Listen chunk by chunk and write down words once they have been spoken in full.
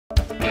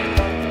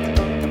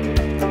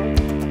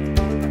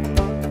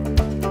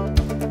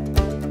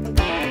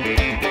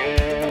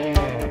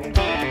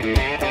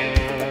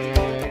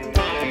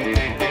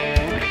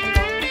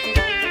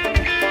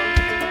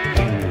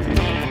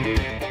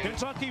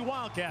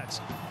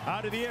Wildcats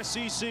out of the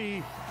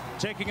SEC,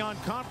 taking on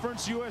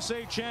Conference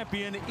USA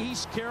champion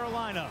East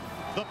Carolina.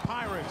 The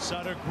Pirates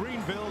out of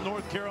Greenville,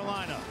 North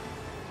Carolina.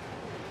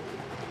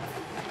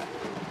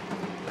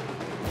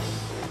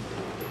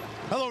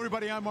 Hello,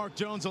 everybody. I'm Mark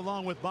Jones,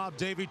 along with Bob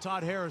Davey.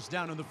 Todd Harris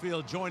down in the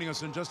field, joining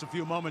us in just a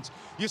few moments.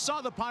 You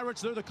saw the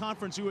Pirates. They're the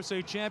Conference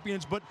USA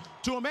champions, but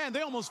to a man,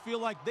 they almost feel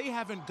like they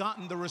haven't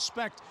gotten the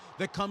respect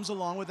that comes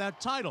along with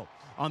that title.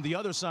 On the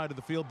other side of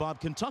the field,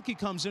 Bob, Kentucky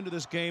comes into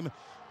this game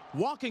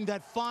walking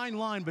that fine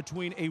line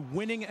between a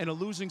winning and a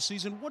losing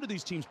season. What are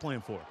these teams playing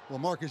for? Well,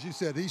 Mark, as you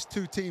said, these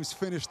two teams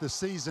finished the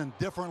season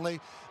differently,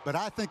 but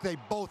I think they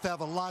both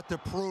have a lot to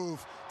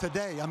prove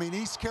today. I mean,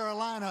 East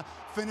Carolina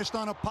finished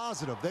on a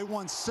positive. They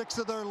won 6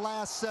 of their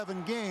last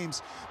 7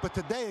 games, but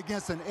today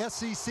against an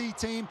SEC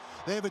team,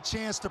 they have a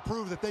chance to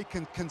prove that they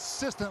can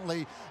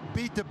consistently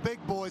beat the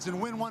big boys and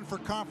win one for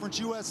Conference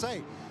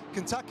USA.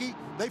 Kentucky,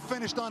 they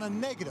finished on a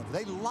negative.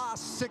 They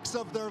lost 6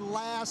 of their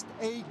last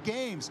 8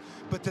 games.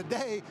 But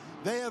today,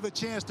 they have a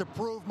chance to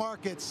prove,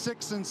 Mark, at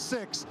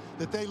 6-6,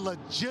 that they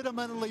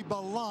legitimately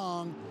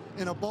belong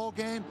in a bowl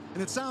game.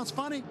 And it sounds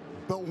funny,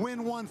 but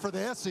win one for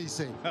the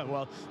SEC.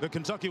 Well, the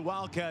Kentucky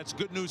Wildcats,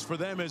 good news for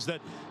them is that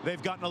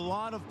they've gotten a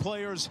lot of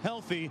players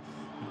healthy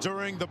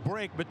during the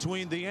break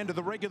between the end of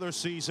the regular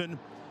season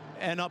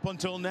and up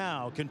until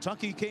now.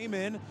 Kentucky came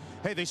in,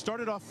 hey, they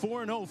started off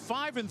 4-0,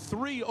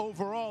 5-3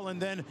 overall,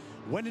 and then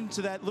went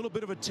into that little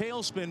bit of a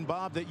tailspin,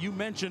 Bob, that you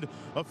mentioned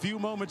a few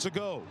moments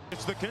ago.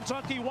 It's the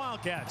Kentucky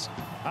Wildcats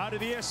out of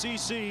the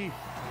SEC,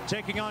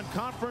 taking on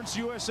Conference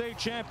USA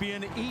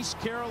champion East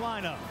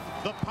Carolina.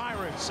 The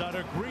Pirates out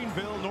of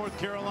Greenville, North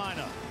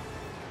Carolina.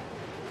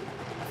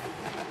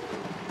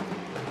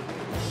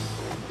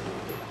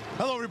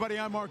 Hello, everybody.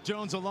 I'm Mark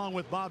Jones, along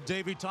with Bob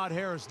Davey. Todd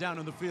Harris down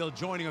in the field,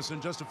 joining us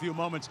in just a few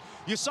moments.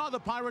 You saw the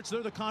Pirates.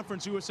 They're the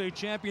Conference USA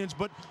champions,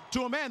 but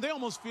to a man, they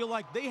almost feel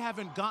like they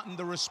haven't gotten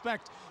the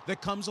respect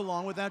that comes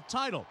along with that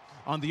title.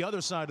 On the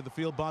other side of the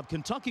field, Bob,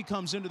 Kentucky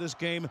comes into this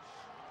game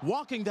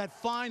walking that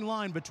fine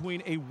line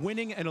between a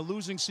winning and a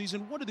losing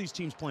season. What are these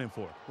teams playing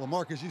for? Well,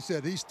 Mark, as you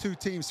said, these two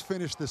teams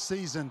finished the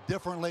season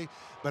differently,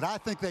 but I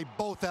think they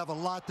both have a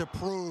lot to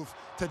prove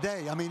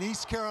today. I mean,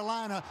 East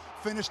Carolina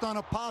finished on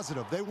a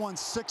positive. They won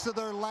 6 of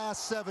their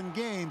last 7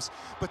 games,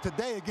 but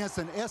today against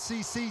an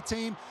SEC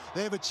team,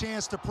 they have a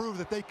chance to prove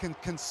that they can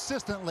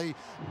consistently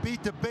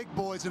beat the big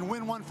boys and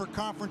win one for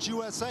Conference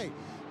USA.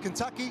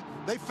 Kentucky,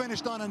 they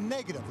finished on a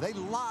negative. They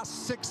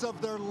lost 6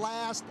 of their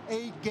last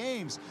 8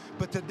 games.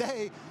 But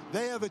today,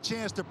 they have a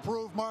chance to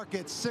prove, Mark,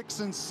 at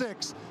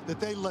 6-6, that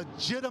they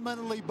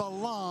legitimately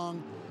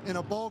belong in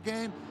a bowl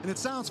game. And it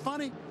sounds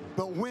funny,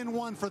 but win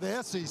one for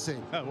the SEC.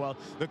 Well,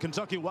 the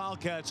Kentucky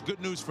Wildcats,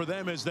 good news for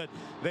them is that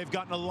they've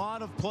gotten a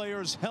lot of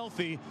players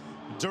healthy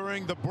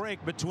during the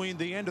break between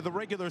the end of the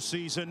regular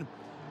season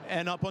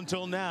and up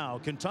until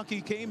now.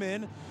 Kentucky came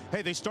in,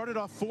 hey, they started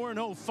off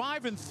 4-0,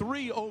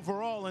 5-3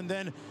 overall, and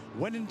then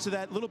went into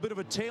that little bit of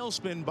a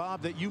tailspin,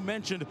 Bob, that you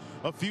mentioned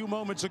a few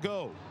moments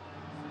ago.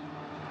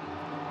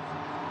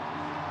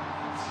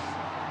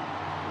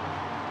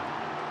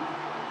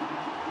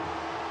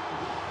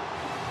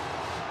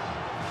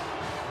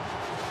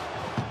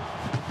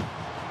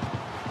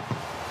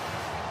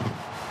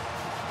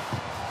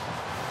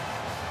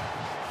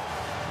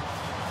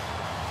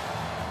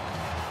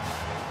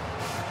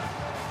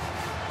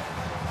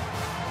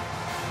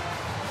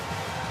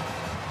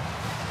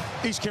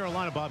 East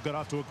Carolina, Bob, got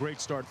off to a great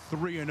start,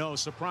 3-0.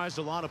 Surprised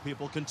a lot of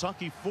people.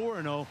 Kentucky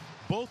 4-0.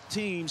 Both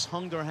teams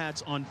hung their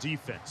hats on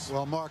defense.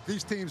 Well, Mark,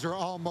 these teams are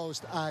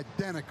almost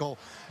identical.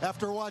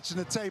 After watching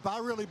the tape, I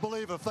really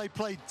believe if they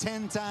played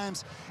 10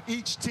 times,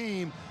 each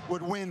team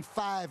would win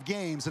 5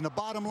 games. And the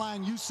bottom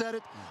line, you said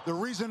it, the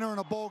reason they're in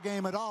a bowl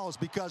game at all is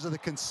because of the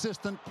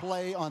consistent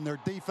play on their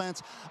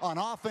defense. On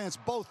offense,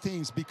 both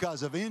teams,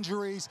 because of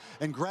injuries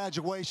and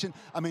graduation,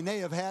 I mean, they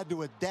have had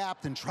to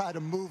adapt and try to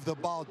move the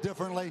ball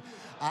differently.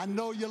 I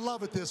know you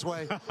love it this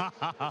way.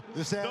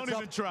 This adds Don't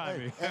even try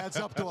me. Adds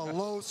up to a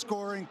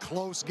low-scoring,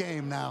 close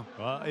game now.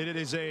 Well, it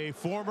is a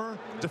former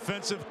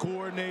defensive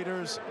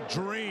coordinator's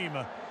dream.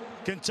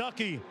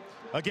 Kentucky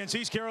against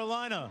East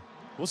Carolina.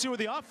 We'll see what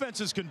the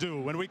offenses can do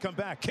when we come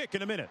back. Kick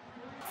in a minute.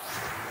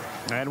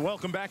 And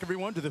welcome back,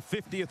 everyone, to the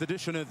 50th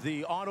edition of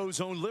the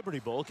AutoZone Liberty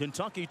Bowl.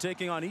 Kentucky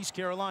taking on East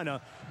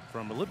Carolina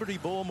from Liberty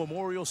Bowl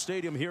Memorial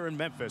Stadium here in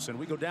Memphis. And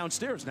we go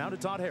downstairs now to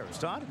Todd Harris.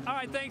 Todd? All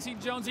right, thanks,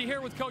 Jonesy.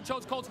 Here with Coach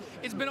Holtz. Colts,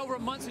 it's been over a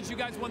month since you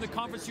guys won the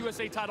Conference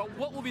USA title.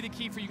 What will be the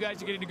key for you guys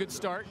to getting a good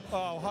start?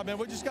 Oh, I mean,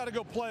 we just got to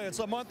go play. It's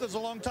a month is a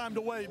long time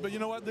to wait. But you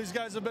know what? These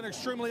guys have been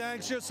extremely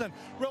anxious and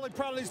really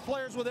proud of these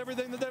players with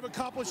everything that they've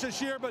accomplished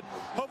this year. But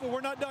hopefully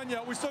we're not done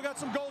yet. We still got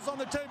some goals on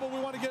the table we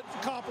want to get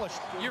accomplished.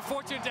 You're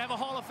fortunate to have a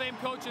Hall of Fame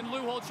coach in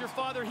Lou Holtz, your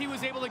father. He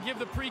was able to give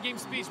the pregame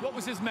speech. What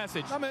was his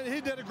message? I mean, he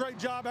did a great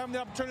job having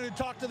the opportunity to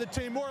talk to the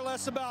team, more or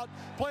less about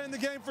playing the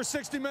game for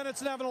 60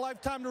 minutes and having a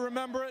lifetime to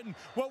remember it and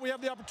what we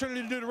have the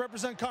opportunity to do to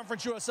represent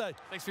Conference USA.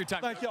 Thanks for your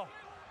time. Thank y'all.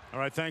 All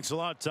right, thanks a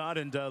lot, Todd.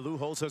 And Lou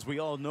Holtz, as we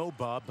all know,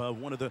 Bob,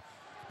 one of the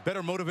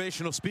better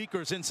motivational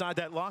speakers inside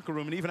that locker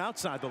room and even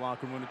outside the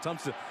locker room when it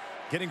comes to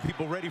getting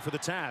people ready for the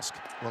task.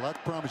 Well, I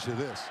promise you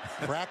this.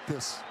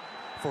 Practice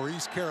for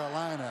East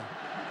Carolina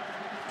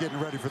getting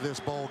ready for this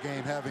bowl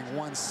game, having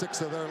won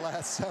 6 of their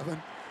last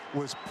 7,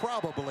 was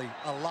probably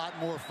a lot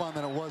more fun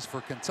than it was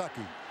for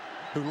Kentucky,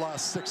 who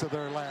lost 6 of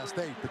their last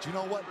 8. But you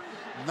know what?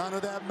 None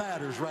of that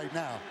matters right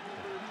now.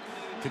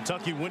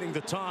 Kentucky winning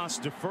the toss,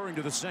 deferring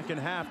to the second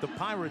half. The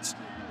Pirates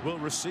will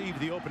receive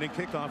the opening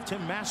kickoff.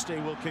 Tim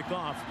Mastay will kick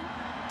off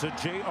to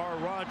J.R.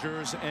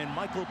 Rogers and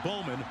Michael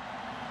Bowman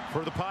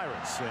for the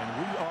Pirates. And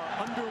we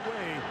are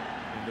underway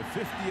in the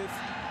 50th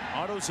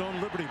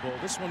AutoZone Liberty Bowl.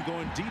 This one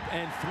going deep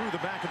and through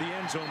the back of the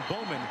end zone.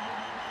 Bowman,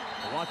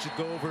 watch it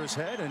go over his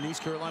head, and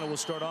East Carolina will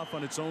start off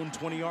on its own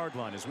 20-yard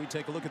line. As we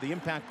take a look at the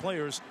impact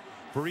players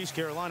for East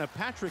Carolina,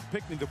 Patrick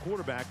Pinkney, the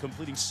quarterback,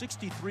 completing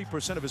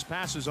 63% of his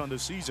passes on the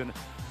season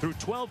through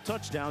 12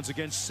 touchdowns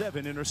against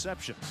 7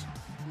 interceptions.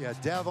 Yeah,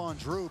 Davon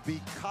Drew,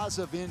 because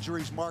of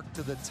injuries marked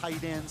to the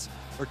tight ends,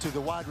 or to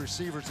the wide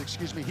receivers,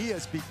 excuse me, he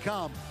has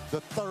become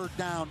the 3rd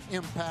down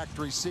impact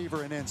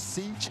receiver. And then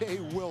C.J.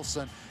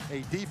 Wilson,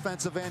 a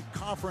defensive end,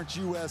 Conference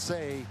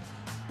USA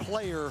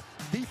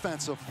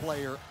defensive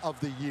player of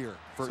the year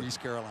for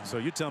East Carolina. So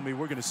you tell me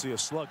we're going to see a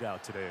slug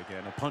out today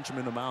again, a punch him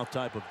in the mouth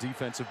type of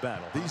defensive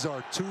battle. These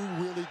are 2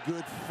 really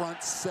good front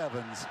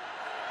 7s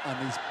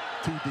on these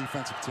 2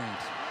 defensive teams.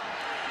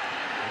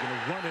 They're going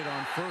to run it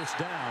on 1st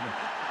down.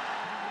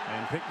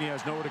 And Pinkney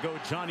has nowhere to go.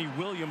 Johnny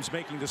Williams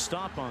making the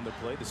stop on the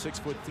play, the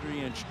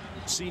 6'3"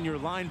 senior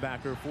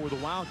linebacker for the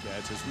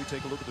Wildcats. As we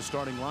take a look at the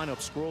starting lineup,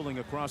 scrolling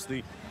across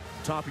the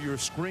top of your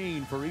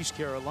screen for East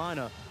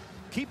Carolina.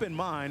 Keep in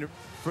mind,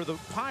 for the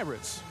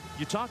Pirates,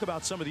 you talk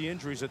about some of the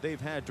injuries that they've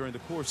had during the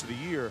course of the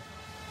year.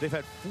 They've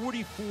had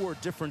 44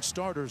 different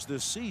starters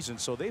this season,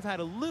 so they've had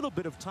a little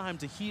bit of time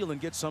to heal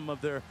and get some of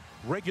their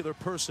regular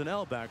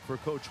personnel back for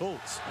Coach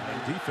Holtz.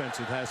 And the defense,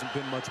 it hasn't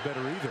been much better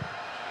either.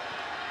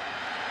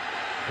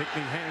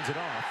 Pinkney hands it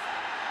off.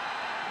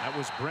 That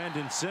was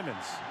Brandon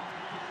Simmons.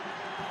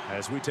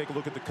 As we take a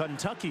look at the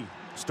Kentucky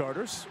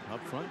starters up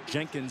front,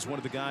 Jenkins, one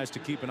of the guys to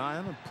keep an eye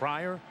on.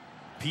 Pryor,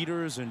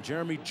 Peters, and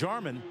Jeremy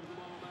Jarman.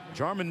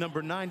 Jarman,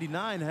 number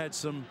 99, had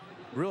some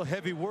real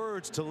heavy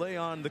words to lay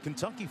on the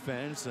Kentucky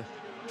fans,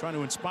 trying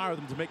to inspire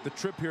them to make the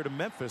trip here to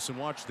Memphis and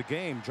watch the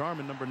game.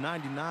 Jarman, number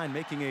 99,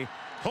 making a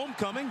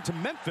homecoming to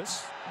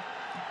Memphis.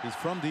 He's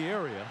from the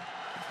area.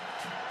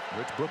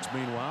 Rich Brooks,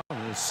 meanwhile,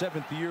 in his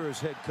 7th year as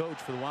head coach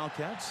for the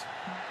Wildcats.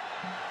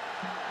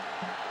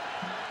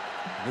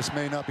 This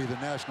may not be the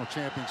national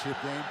championship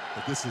game,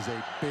 but this is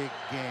a big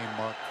game,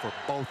 Mark, for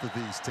both of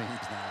these teams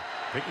now.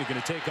 Pinkney going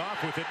to take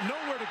off with it.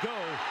 Nowhere to go.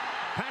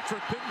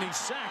 Patrick Pinkney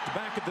sacked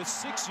back at the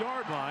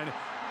 6-yard line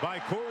by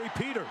Corey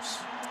Peters.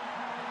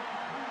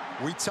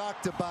 We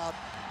talked about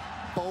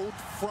both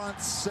front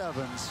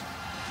 7s.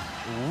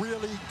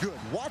 Really good.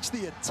 Watch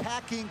the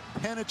attacking,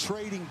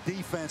 penetrating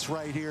defense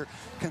right here.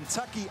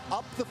 Kentucky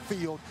up the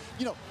field.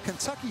 You know,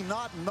 Kentucky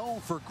not known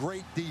for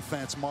great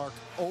defense, Mark,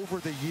 over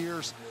the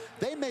years.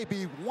 They may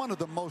be one of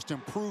the most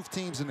improved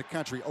teams in the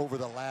country over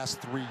the last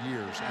 3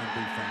 years on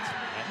defense.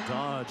 Matt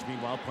Dodge,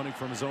 meanwhile, punting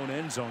from his own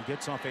end zone,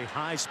 gets off a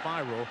high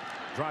spiral,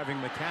 driving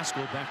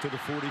McCaskill back to the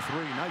 43.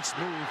 Nice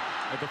move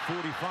at the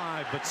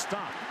 45, but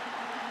stopped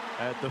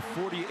at the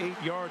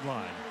 48-yard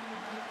line.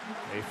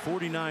 A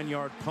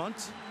 49-yard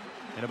punt.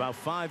 And about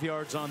 5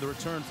 yards on the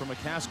return from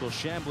McCaskill.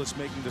 Chambliss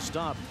making the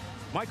stop.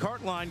 Mike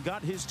Hartline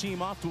got his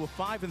team off to a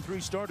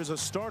 5-3 start as a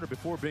starter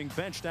before being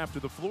benched after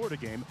the Florida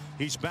game.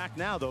 He's back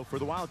now, though, for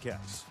the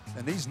Wildcats.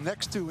 And these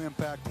next 2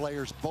 impact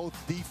players, both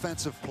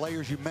defensive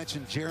players. You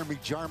mentioned Jeremy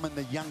Jarman,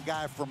 the young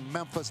guy from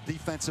Memphis,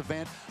 defensive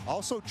end.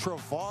 Also,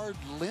 Trevard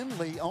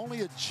Lindley,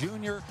 only a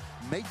junior,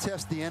 may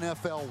test the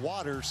NFL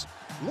waters.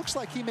 Looks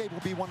like he may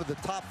be one of the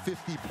top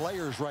 50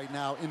 players right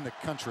now in the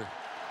country.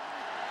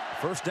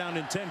 1st down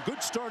and 10.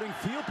 Good starting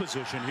field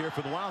position here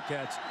for the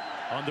Wildcats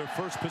on their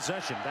first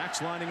possession. Backs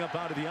lining up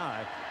out of the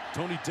eye.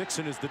 Tony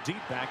Dixon is the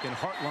deep back, and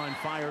Hartline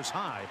fires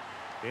high.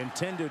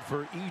 Intended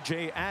for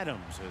E.J.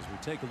 Adams. As we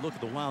take a look at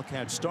the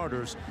Wildcat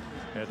starters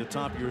at the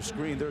top of your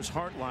screen, there's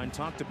Hartline.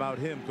 Talked about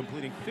him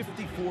completing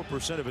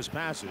 54% of his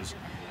passes.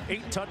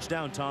 8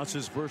 touchdown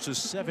tosses versus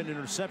 7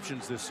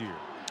 interceptions this year.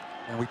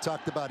 And we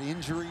talked about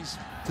injuries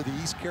to the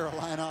East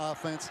Carolina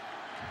offense.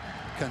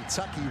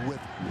 Kentucky with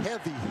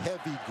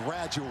heavy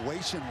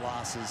graduation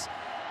losses,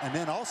 and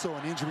then also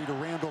an injury to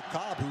Randall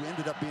Cobb, who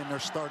ended up being their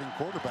starting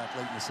quarterback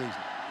late in the season.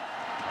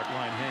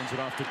 Hartline hands it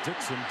off to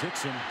Dixon.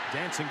 Dixon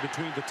dancing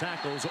between the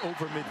tackles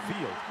over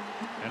midfield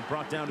and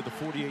brought down to the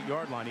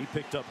 48-yard line. He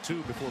picked up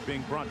 2 before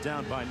being brought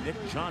down by Nick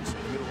Johnson,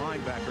 middle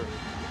linebacker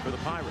for the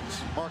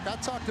Pirates. Mark, I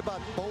talked about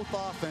both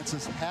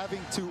offenses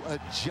having to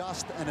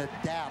adjust and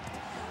adapt,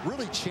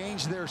 really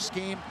change their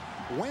scheme.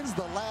 When's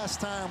the last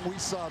time we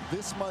saw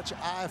this much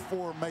I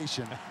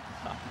formation?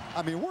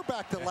 I mean, we're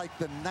back to like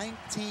the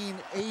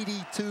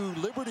 1982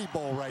 Liberty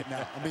Bowl right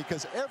now. I mean,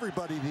 because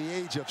everybody the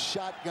age of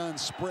shotgun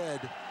spread,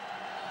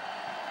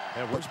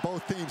 but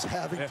both teams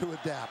having to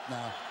adapt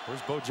now.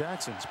 Where's Bo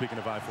Jackson, speaking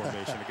of I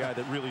formation, a guy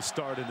that really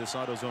started this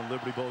AutoZone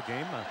Liberty Bowl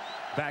game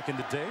back in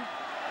the day.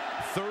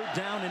 3rd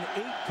down and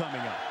 8 coming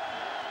up.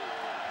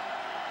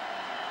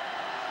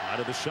 Out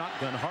of the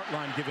shotgun,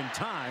 Hartline given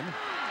time.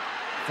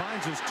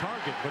 Finds his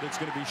target, but it's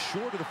going to be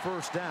short of the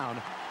first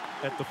down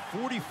at the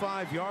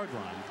 45-yard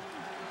line.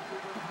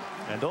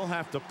 And they'll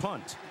have to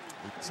punt.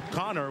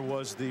 Connor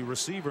was the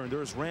receiver, and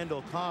there's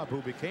Randall Cobb,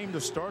 who became the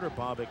starter,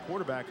 Bob, at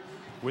quarterback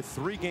with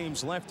 3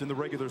 games left in the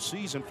regular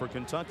season for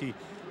Kentucky.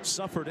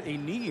 Suffered a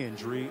knee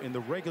injury in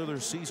the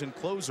regular season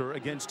closer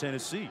against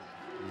Tennessee.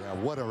 Yeah,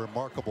 what a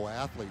remarkable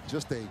athlete.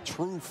 Just a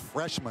true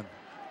freshman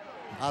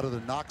out of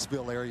the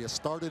Knoxville area.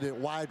 Started at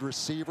wide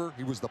receiver.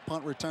 He was the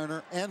punt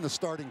returner and the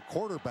starting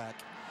quarterback.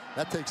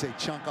 That takes a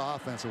chunk of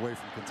offense away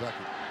from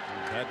Kentucky.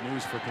 Bad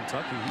news for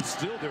Kentucky. He's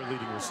still their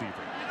leading receiver.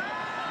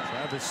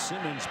 Travis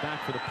Simmons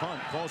back for the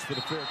punt. Calls for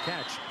the fair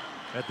catch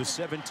at the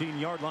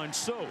 17-yard line.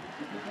 So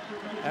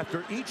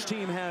after each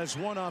team has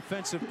one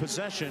offensive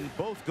possession,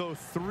 both go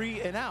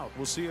 3 and out.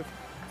 We'll see if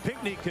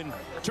Pinkney can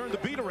turn the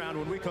beat around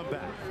when we come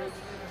back.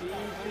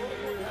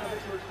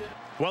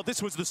 Well,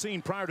 this was the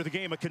scene prior to the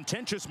game, a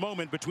contentious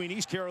moment between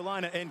East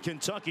Carolina and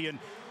Kentucky. And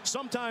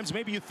sometimes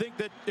maybe you think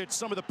that it's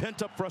some of the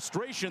pent-up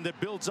frustration that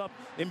builds up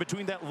in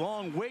between that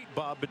long wait,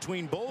 Bob,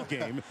 between bowl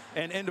game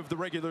and end of the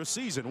regular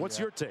season. What's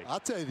your take? I'll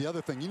tell you the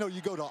other thing. You know,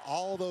 you go to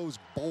all those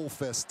bowl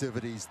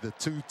festivities, the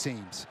 2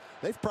 teams.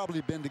 They've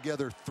probably been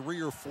together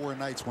 3 or 4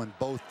 nights when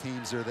both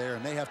teams are there,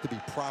 and they have to be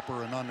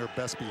proper and on their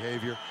best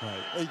behavior.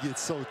 Right. They get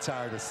so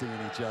tired of seeing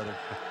each other.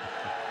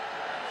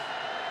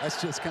 That's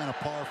just kind of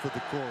par for the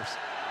course.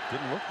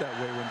 Didn't look that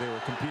way when they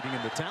were competing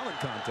in the talent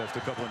contest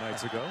a couple of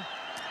nights ago.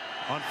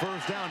 On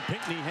first down,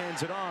 Pinkney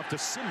hands it off to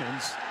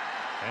Simmons.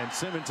 And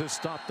Simmons is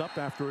stopped up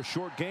after a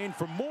short gain.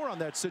 For more on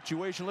that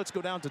situation, let's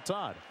go down to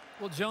Todd.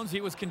 Well, Jonesy,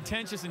 it was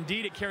contentious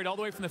indeed. It carried all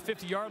the way from the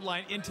 50-yard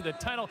line into the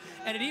tunnel,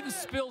 and it even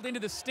spilled into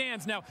the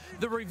stands. Now,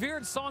 the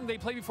revered song they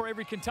play before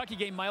every Kentucky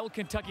game, My Old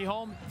Kentucky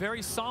Home,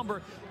 very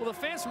somber. Well, the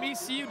fans from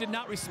ECU did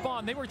not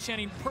respond. They were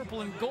chanting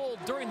purple and gold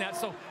during that,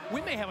 so we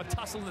may have a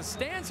tussle in the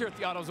stands here at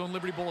the AutoZone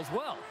Liberty Bowl as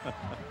well.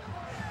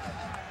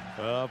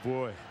 Oh,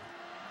 boy.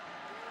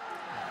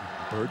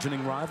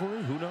 Burgeoning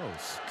rivalry? Who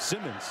knows?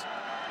 Simmons,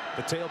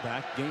 the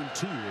tailback, gain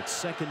 2.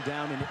 It's 2nd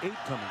down and 8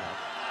 coming up.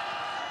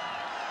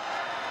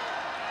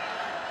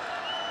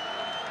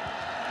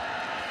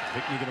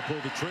 Pinkney going to pull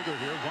the trigger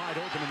here, wide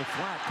open in the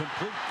flat,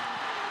 complete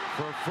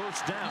for a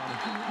first down.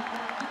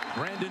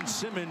 Brandon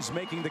Simmons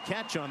making the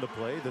catch on the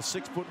play. The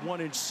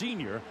 6'1"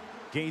 senior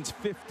gains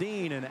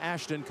 15, and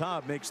Ashton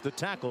Cobb makes the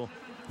tackle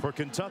for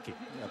Kentucky.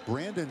 Yeah,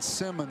 Brandon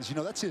Simmons, you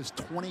know, that's his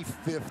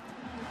 25th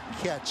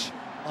catch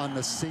on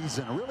the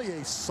season. Really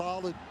a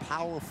solid,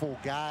 powerful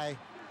guy.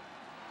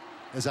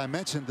 As I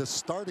mentioned, the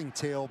starting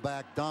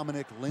tailback,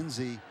 Dominic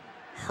Lindsay,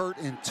 hurt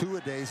in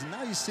 2-a-days, and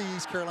now you see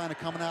East Carolina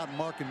coming out and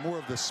marking more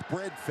of the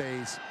spread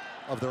phase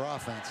of their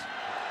offense.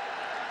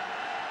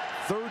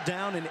 3rd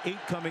down and 8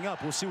 coming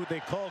up. We'll see what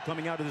they call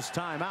coming out of this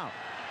timeout.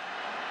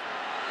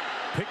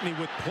 Pinkney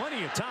with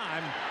plenty of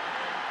time,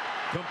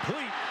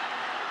 complete,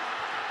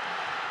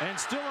 and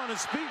still on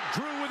his feet.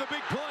 Drew with a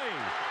big play.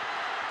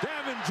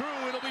 Davin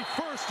Drew. It'll be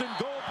 1st and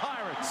goal,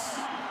 Pirates.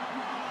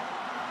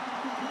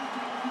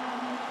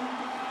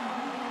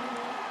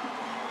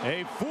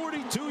 A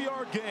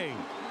 42-yard gain.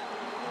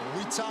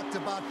 We talked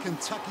about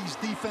Kentucky's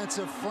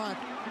defensive front.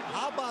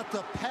 How about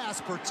the pass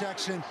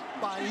protection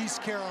by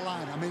East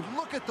Carolina? I mean,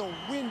 look at the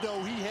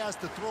window he has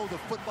to throw the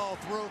football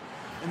through.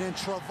 And then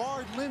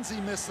Trevard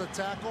Lindsay missed the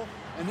tackle.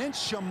 And then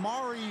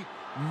Shamari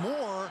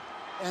Moore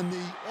and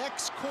the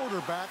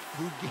ex-quarterback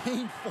who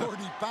gained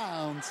 40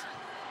 pounds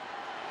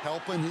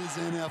helping his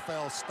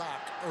NFL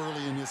stock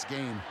early in this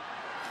game.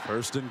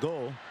 1st and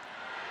goal.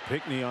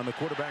 Pinkney on the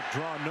quarterback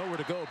draw, nowhere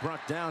to go,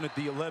 brought down at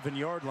the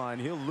 11-yard line.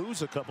 He'll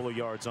lose a couple of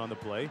yards on the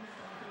play.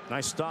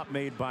 Nice stop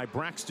made by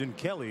Braxton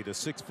Kelly, the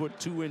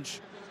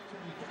 6'2",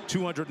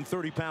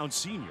 230-pound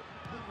senior.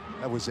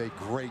 That was a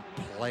great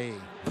play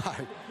by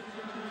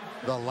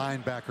the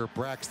linebacker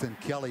Braxton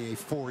Kelly, a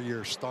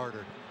 4-year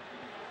starter.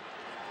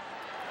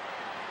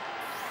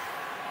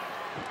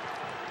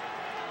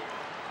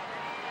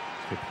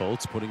 Skip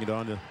Bolts putting it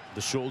on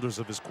the shoulders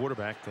of his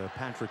quarterback,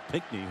 Patrick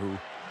Pinkney, who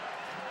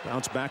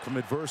bounced back from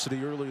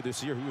adversity earlier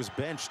this year. He was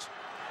benched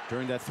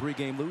during that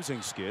 3-game losing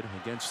skid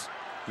against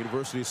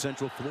University of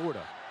Central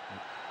Florida.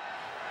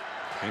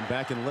 Came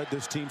back and led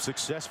this team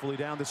successfully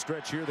down the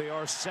stretch. Here they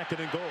are, 2nd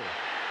and goal.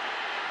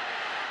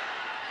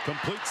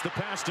 Completes the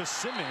pass to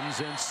Simmons,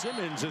 and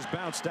Simmons is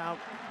bounced out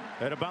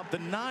at about the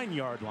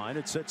 9-yard line.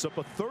 It sets up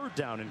a 3rd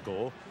down and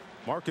goal.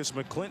 Marcus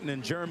McClinton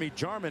and Jeremy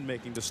Jarman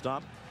making the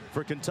stop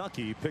for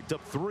Kentucky. He picked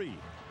up 3.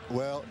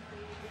 Well,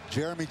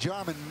 Jeremy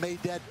Jarman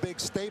made that big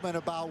statement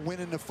about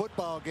winning the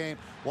football game.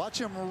 Watch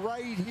him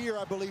right here,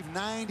 I believe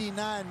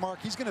 99, Mark.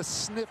 He's going to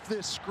sniff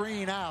this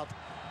screen out.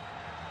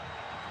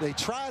 They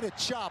try to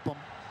chop him.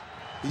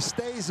 He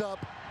stays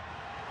up.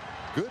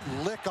 Good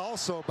lick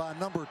also by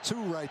number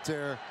 2 right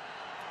there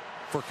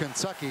for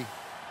Kentucky.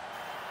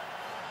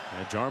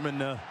 And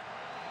Jarman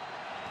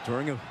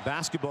during a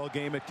basketball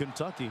game at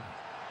Kentucky,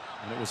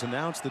 and it was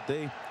announced that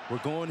they were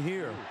going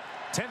here.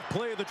 10th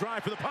play of the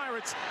drive for the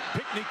Pirates.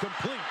 Pinkney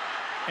complete.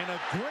 And a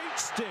great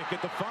stick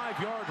at the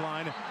 5-yard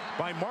line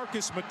by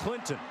Marcus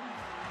McClinton.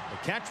 The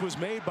catch was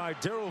made by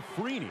Daryl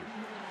Freeney,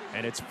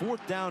 and it's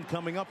 4th down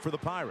coming up for the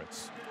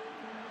Pirates.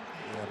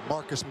 Yeah,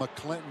 Marcus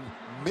McClinton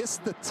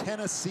missed the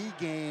Tennessee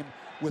game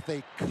with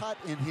a cut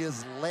in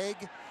his leg.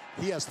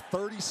 He has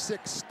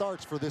 36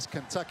 starts for this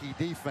Kentucky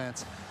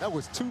defense. That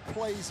was 2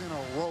 plays in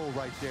a row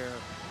right there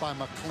by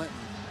McClinton.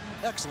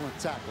 Excellent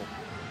tackle.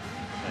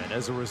 And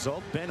as a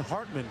result, Ben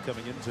Hartman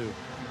coming in to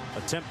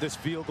attempt this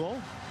field goal.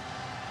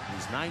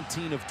 He's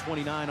 19 of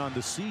 29 on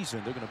the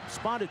season. They're going to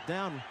spot it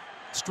down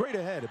straight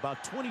ahead,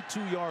 about 22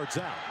 yards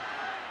out.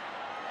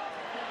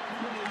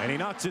 And he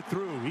knocks it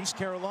through. East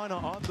Carolina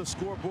on the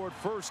scoreboard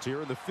first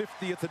here in the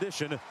 50th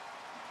edition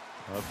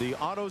of the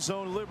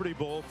AutoZone Liberty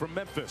Bowl from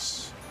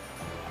Memphis.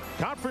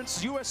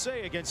 Conference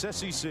USA against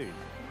SEC.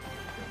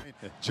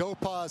 Joe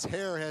Pa's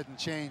hair hadn't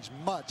changed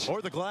much.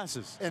 Or the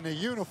glasses. And the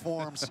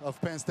uniforms of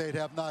Penn State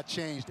have not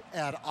changed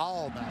at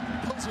all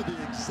now. Those are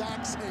the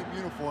exact same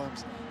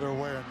uniforms they're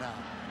wearing now.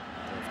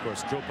 And of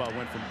course, Joe Pa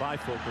went from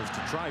bifocals to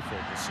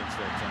trifocals since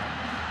that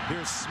time.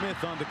 Here's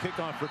Smith on the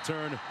kickoff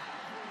return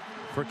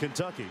for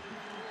Kentucky.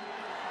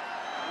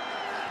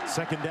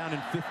 2nd down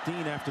and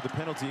 15 after the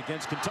penalty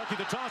against Kentucky.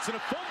 The toss and a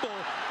fumble.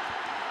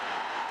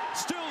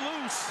 Still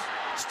loose.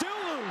 Still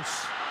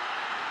loose.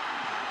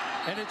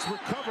 And it's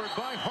recovered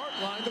by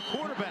Hartline, the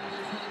quarterback.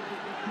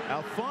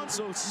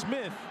 Alphonso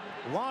Smith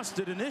lost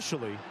it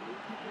initially,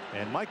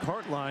 and Mike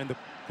Hartline, the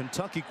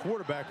Kentucky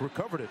quarterback,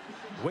 recovered it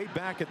way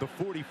back at the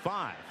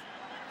 45.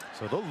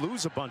 So they'll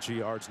lose a bunch of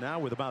yards now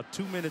with about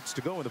 2 minutes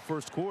to go in the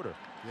first quarter.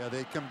 Yeah,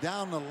 they come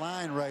down the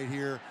line right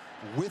here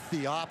with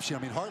the option. I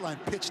mean, Hartline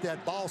pitched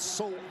that ball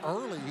so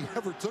early, he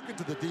never took it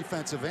to the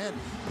defensive end,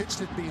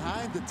 pitched it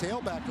behind the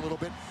tailback a little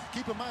bit.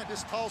 Keep in mind,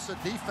 this Tulsa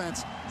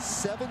defense,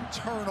 7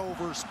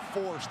 turnovers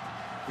forced.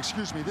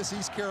 Excuse me, this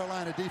East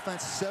Carolina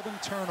defense, 7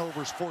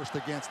 turnovers forced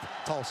against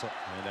Tulsa.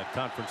 And that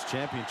conference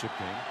championship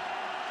game.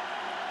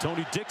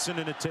 Tony Dixon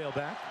in a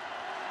tailback.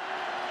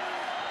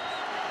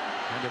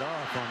 Hand it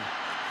off on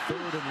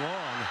 3rd and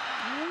long.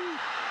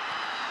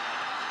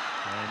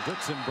 And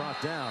Dixon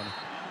brought down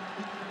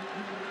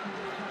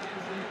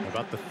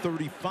about the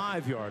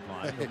 35-yard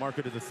line. The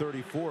marker to the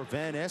 34.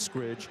 Van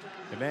Eskridge,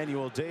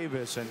 Emmanuel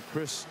Davis, and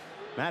Chris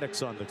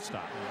Maddox on the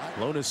stop.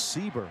 Lonas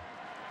Sieber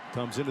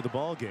comes into the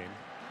ball game.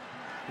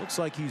 Looks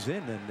like he's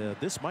in, and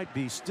this might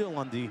be still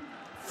on the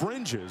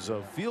fringes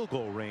of field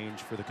goal range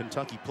for the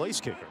Kentucky place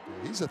kicker.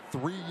 He's a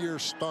 3-year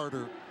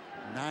starter,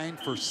 9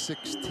 for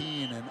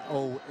 16 in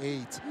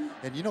 08.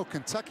 And you know,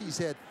 Kentucky's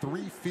had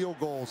 3 field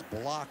goals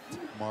blocked,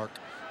 Mark.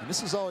 And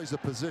this is always a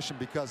position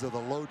because of the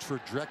low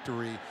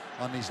trajectory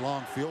on these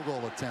long field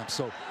goal attempts.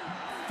 So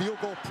field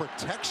goal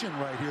protection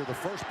right here, the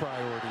first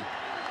priority.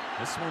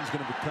 This one's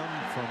going to come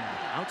from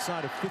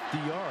outside of 50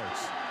 yards.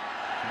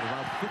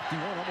 About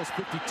 51, almost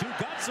 52.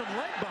 Got some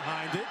leg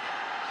behind it.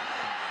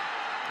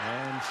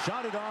 And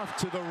shot it off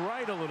to the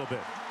right a little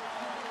bit.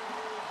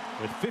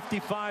 With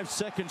 55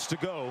 seconds to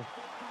go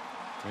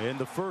in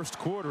the first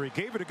quarter. He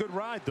gave it a good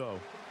ride, though.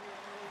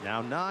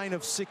 Now 9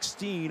 of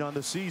 16 on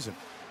the season.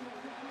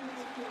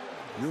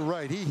 You're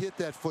right. He hit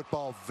that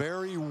football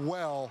very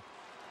well.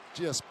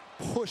 Just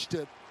pushed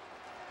it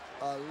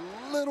a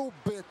little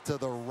bit to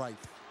the right.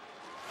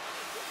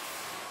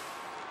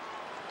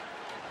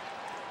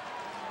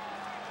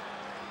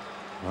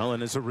 Well,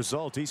 and as a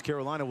result, East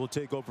Carolina will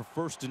take over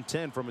 1st and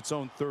 10 from its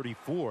own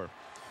 34.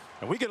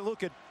 And we get a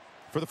look at,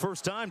 for the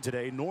first time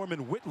today,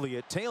 Norman Whitley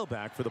at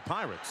tailback for the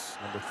Pirates,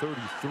 number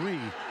 33.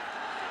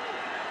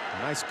 A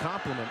nice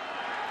compliment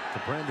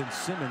to Brandon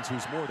Simmons,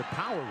 who's more the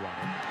power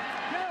runner.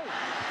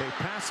 They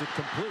pass it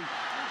complete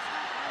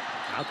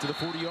out to the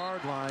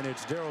 40-yard line.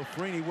 It's Daryl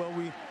Freeney. Well,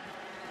 we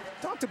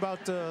talked about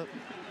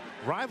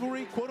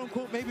rivalry, quote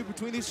unquote, maybe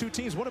between these 2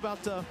 teams. What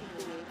about the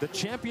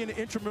champion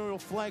intramural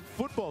flag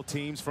football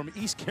teams from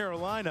East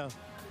Carolina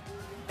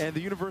and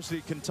the University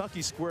of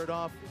Kentucky squared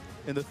off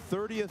in the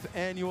 30th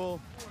annual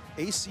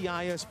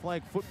ACIS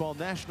Flag Football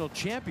National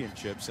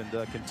Championships, and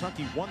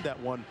Kentucky won that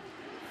one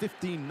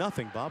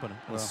 15-0, Bob, on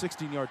a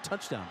 16-yard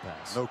touchdown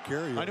pass. No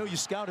carry. I know you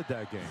scouted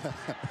that game.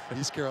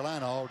 East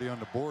Carolina already on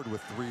the board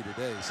with 3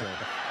 today. So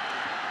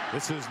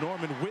this is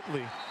Norman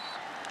Whitley,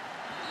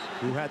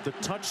 who had the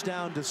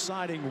touchdown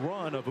deciding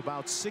run of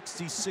about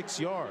 66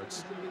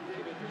 yards.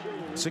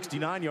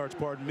 69 yards,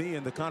 pardon me,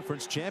 in the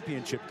conference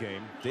championship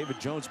game. David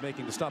Jones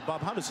making the stop.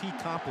 Bob, how does he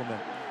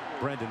complement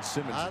Brandon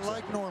Simmons? I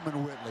like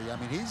Norman Whitley. I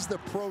mean, he's the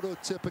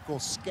prototypical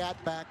scat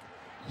back,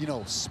 you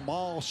know,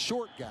 small,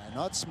 short guy,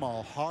 not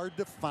small, hard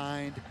to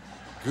find,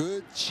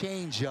 good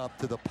change up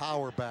to the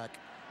power back,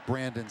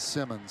 Brandon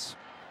Simmons.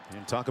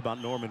 And talk about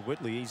Norman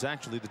Whitley. He's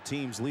actually the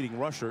team's leading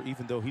rusher,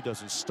 even though he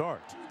doesn't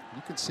start.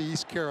 You can see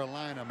East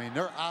Carolina, I mean,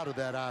 they're out of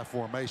that I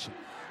formation.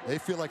 They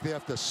feel like they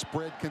have to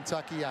spread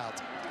Kentucky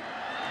out.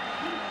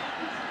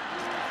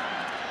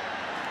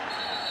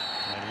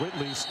 And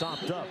Whitley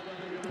stopped up.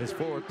 His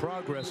forward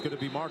progress going to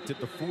be marked at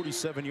the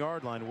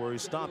 47-yard line, where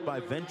he's stopped by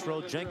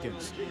Ventrell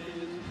Jenkins.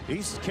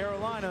 East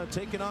Carolina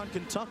taking on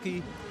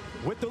Kentucky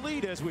with the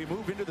lead as we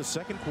move into the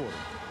second quarter.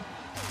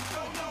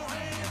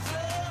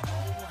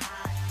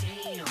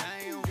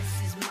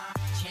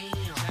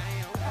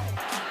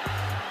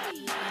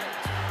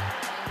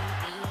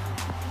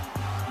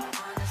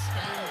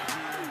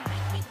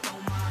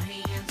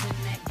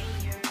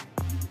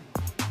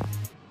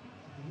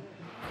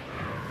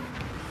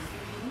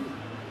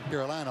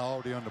 Carolina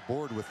already on the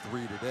board with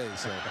 3 today.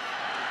 So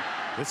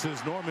this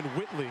is Norman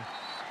Whitley,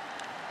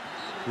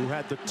 who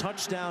had the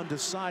touchdown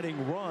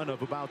deciding run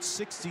of about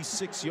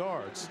 66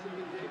 yards.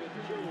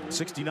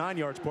 69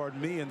 yards, pardon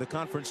me, in the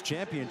conference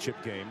championship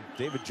game.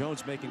 David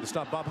Jones making the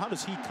stop. Bob, how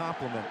does he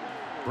complement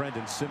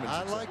Brandon Simmons?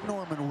 I like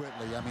Norman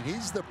Whitley. I mean,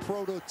 he's the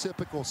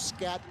prototypical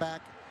scat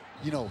back,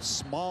 you know,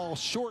 small,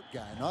 short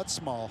guy, not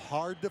small,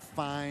 hard to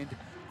find,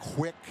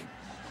 quick,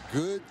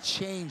 good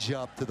change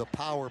up to the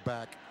power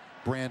back,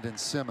 Brandon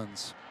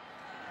Simmons.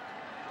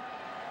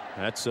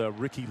 That's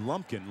Ricky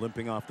Lumpkin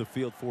limping off the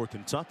field for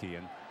Kentucky,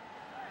 and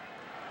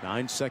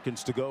 9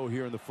 seconds to go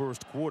here in the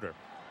first quarter.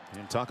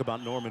 And talk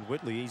about Norman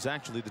Whitley. He's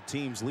actually the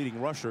team's leading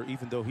rusher,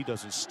 even though he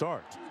doesn't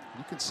start.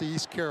 You can see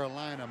East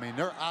Carolina. I mean,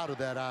 they're out of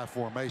that I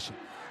formation.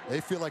 They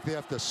feel like they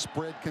have to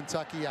spread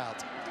Kentucky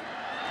out.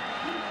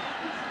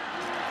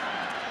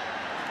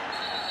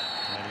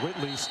 And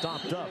Whitley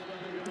stopped up.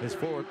 His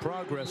forward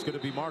progress going to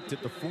be marked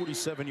at the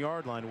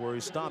 47-yard line, where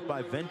he's stopped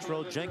by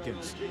Ventrell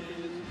Jenkins.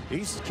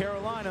 East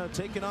Carolina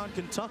taking on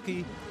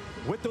Kentucky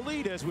with the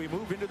lead as we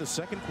move into the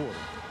second quarter.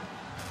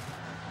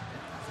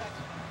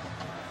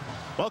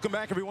 Welcome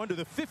back, everyone, to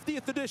the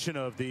 50th edition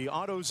of the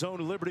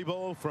AutoZone Liberty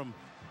Bowl from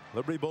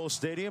Liberty Bowl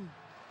Stadium.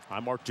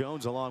 I'm Mark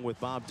Jones, along with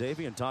Bob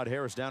Davie and Todd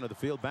Harris down at the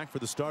field, back for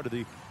the start of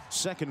the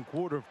second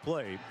quarter of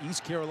play.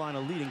 East Carolina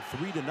leading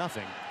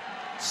 3-0.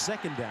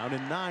 Second down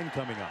and 9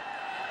 coming up.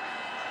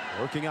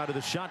 Working out of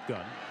the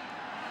shotgun.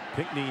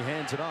 Pinkney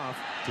hands it off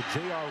to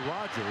J.R.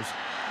 Rodgers.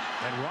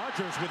 And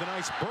Rodgers, with a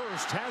nice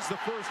burst, has the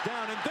first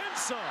down and then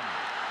some.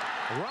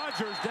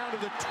 Rodgers down to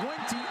the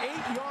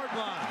 28-yard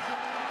line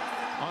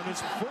on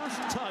his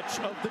first touch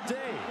of the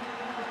day.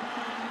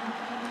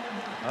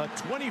 A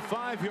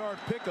 25-yard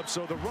pickup,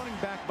 so the running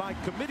back by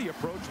committee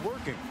approach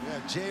working.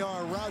 Yeah,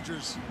 J.R.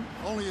 Rodgers,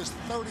 only his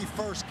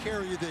 31st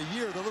carry of the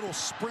year, the little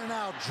sprint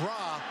out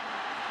draw.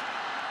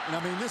 And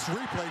I mean, this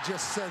replay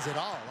just says it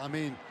all. I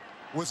mean,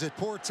 was it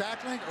poor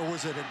tackling or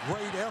was it a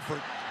great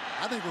effort?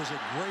 I think it was a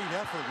great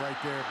effort right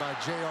there by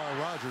J.R.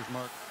 Rodgers,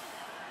 Mark.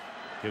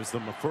 Gives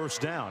them a first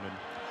down, and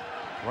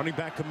running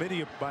back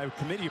committee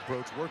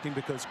approach working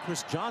because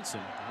Chris Johnson,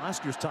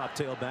 last year's top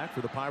tailback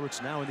for the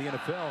Pirates, now in the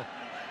NFL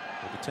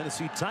with the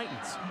Tennessee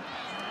Titans.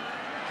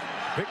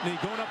 Pinkney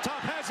going up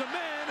top, has a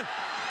man.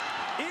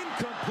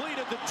 Incomplete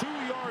at the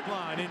 2-yard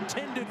line,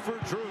 intended for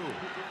Drew.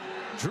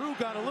 Drew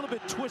got a little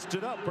bit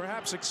twisted up,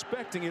 perhaps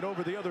expecting it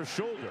over the other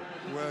shoulder.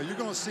 Well, you're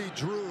going to see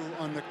Drew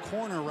on the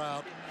corner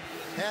route.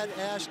 Had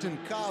Ashton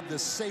Cobb, the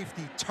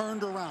safety,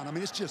 turned around. I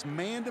mean, it's just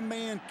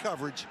man-to-man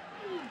coverage.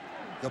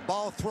 The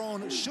ball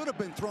thrown should have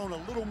been thrown a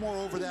little more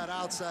over that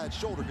outside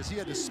shoulder because he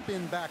had to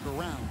spin back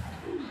around.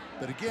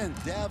 But again,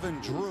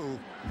 Davin Drew,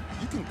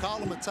 you can call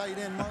him a tight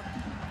end, Mark.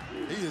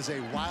 He is a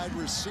wide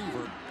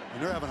receiver,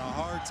 and they're having a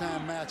hard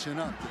time matching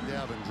up to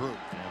Davin Drew.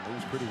 Yeah,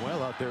 moves pretty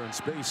well out there in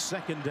space.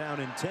 Second down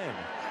and 10.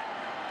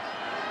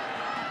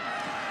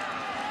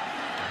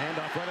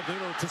 Handoff right up the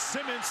middle to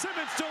Simmons.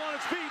 Simmons still on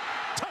his feet.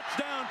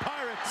 Touchdown,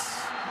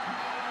 Pirates.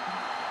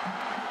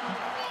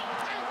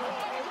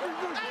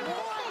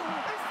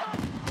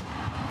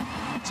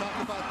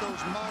 Talk about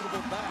those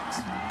multiple backs.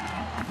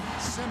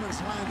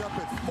 Simmons lined up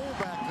at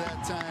fullback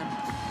that time,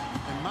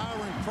 and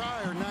Myron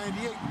Pryor,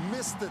 98,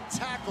 missed the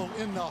tackle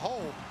in the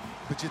hole.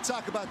 But you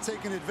talk about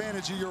taking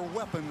advantage of your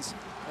weapons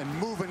and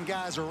moving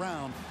guys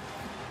around.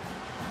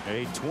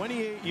 A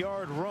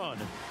 28-yard run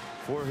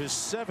for his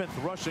 7th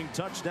rushing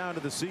touchdown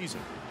of the season.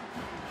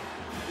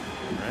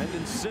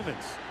 Brandon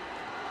Simmons.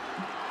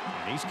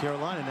 And East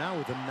Carolina now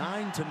with a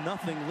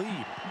 9-0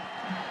 lead.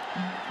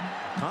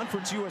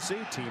 Conference USA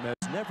team has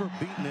never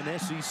beaten an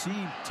SEC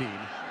team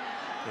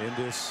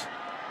in this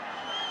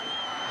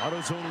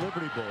AutoZone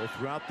Liberty Bowl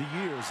throughout the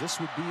years. This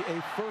would be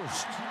a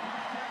first.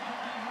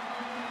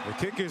 The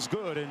kick is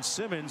good, and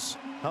Simmons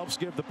helps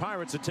give the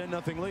Pirates a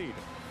 10-0 lead.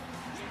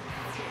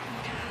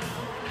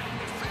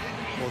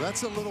 Well,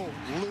 that's a little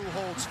Lou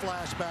Holtz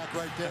flashback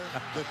right there.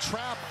 The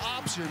trap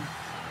option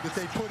that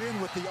they put in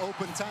with the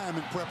open time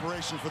in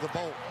preparation for the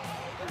bowl.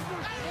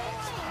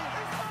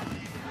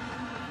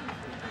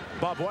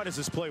 Bob, why does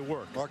this play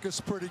work?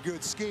 Marcus, pretty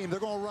good scheme. They're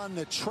going to run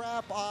the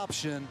trap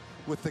option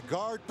with the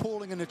guard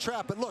pulling in the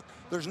trap. And look,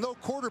 there's no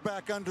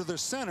quarterback under the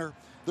center.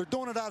 They're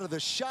doing it out of the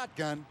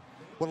shotgun,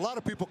 what a lot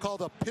of people call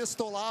the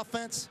pistol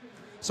offense.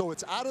 So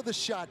it's out of the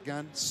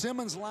shotgun.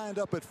 Simmons lined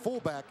up at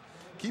fullback.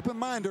 Keep in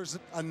mind, there's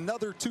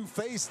another two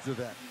phases to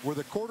that, where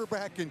the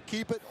quarterback can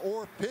keep it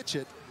or pitch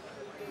it.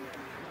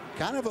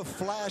 Kind of a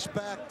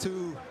flashback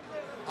to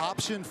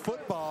option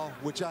football,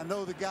 which I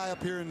know the guy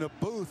up here in the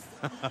booth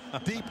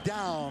deep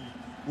down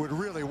would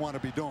really want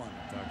to be doing.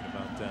 Talking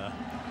about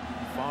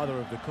father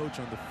of the coach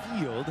on the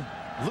field,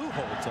 Lou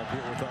Holtz, up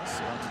here with us,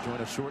 about to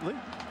join us shortly.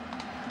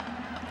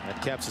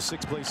 That caps a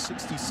 6-play,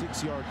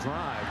 66-yard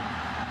drive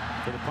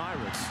for the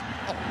Pirates.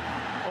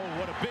 Oh,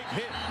 what a big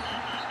hit.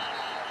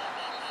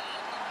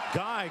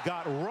 Guy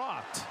got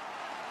rocked.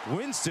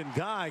 Winston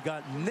Guy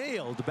got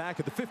nailed back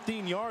at the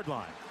 15-yard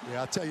line.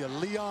 Yeah, I'll tell you,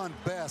 Leon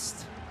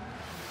Best,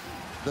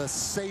 the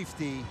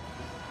safety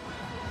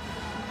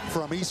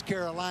from East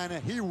Carolina.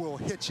 He will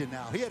hit you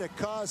now. He had a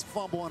cause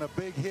fumble on a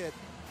big hit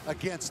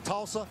against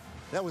Tulsa.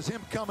 That was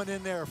him coming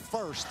in there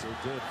first. It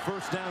did.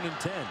 First down and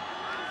 10.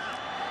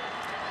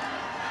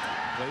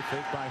 Play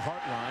fake by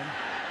Hartline.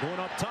 Going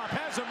up top.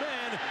 Has a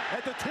man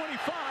at the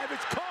 25.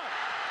 It's caught.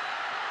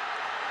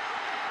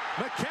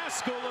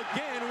 McCaskill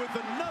again with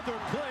another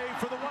play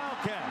for the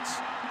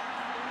Wildcats.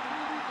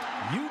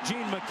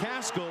 Eugene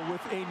McCaskill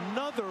with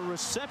another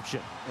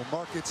reception. And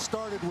Mark, it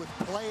started with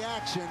play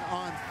action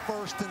on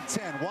 1st and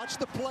 10. Watch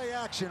the play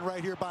action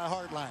right here by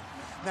Hartline.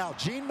 Now,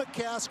 Gene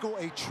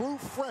McCaskill, a true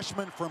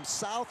freshman from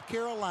South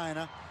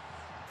Carolina,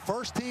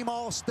 first team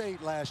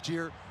All-State last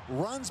year,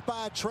 runs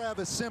by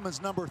Travis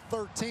Simmons, number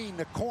 13,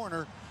 the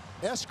corner.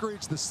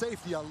 Eskridge, the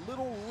safety, a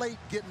little late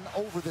getting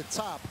over the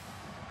top.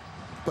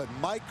 But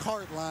Mike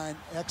Hartline,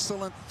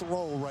 excellent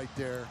throw right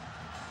there.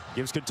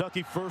 Gives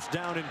Kentucky first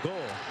down and goal.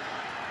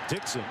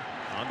 Dixon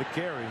on the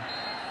carry.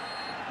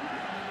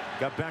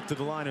 Got back to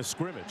the line of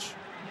scrimmage.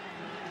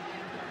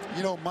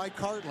 You know, Mike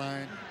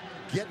Hartline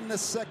getting a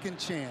second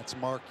chance,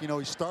 Mark. You know,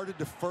 he started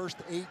the first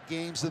 8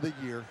 games of the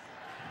year.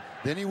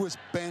 Then he was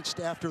benched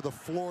after the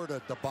Florida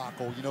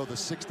debacle, you know, the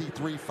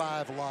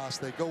 63-5 loss.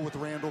 They go with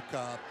Randall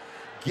Cobb.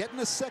 Getting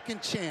a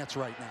second chance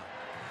right now.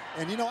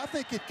 And, you know, I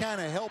think it kind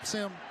of helps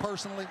him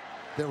personally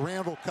that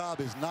Randall Cobb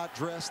is not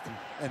dressed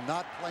and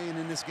not playing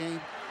in this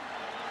game,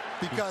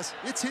 because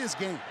it's his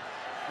game.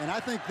 And I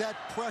think that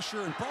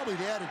pressure and probably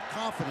the added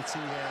confidence he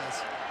has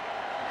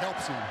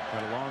helps him.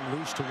 Got a long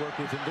leash to work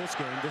with in this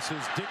game. This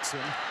is Dixon.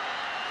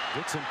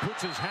 Dixon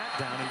puts his hat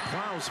down and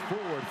plows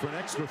forward for an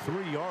extra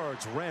 3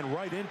 yards. Ran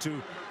right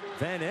into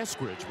Van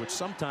Eskridge, which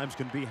sometimes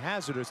can be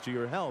hazardous to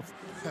your health.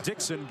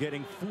 Dixon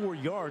getting 4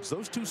 yards.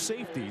 Those two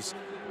safeties,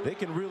 they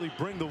can really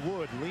bring the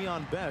wood.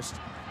 Leon Best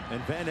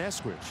and Van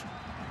Eskridge.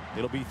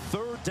 It'll be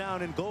 3rd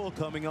down and goal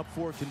coming up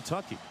for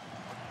Kentucky.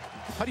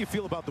 How do you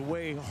feel about the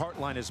way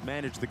Hartline has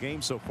managed the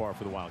game so far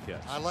for the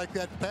Wildcats? I like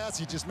that pass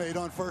he just made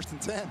on 1st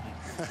and 10.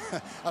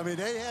 I mean,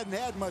 they hadn't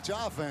had much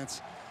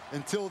offense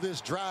until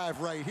this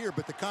drive right here,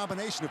 but the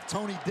combination of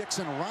Tony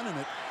Dixon running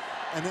it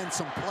and then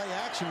some play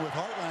action with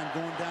Hartline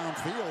going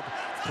downfield,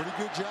 pretty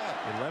good job.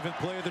 11th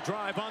play of the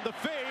drive on the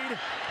fade.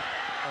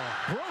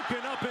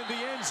 Broken up in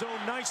the end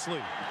zone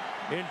nicely.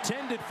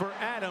 Intended for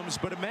Adams,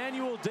 but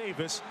Emmanuel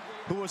Davis,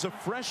 who was a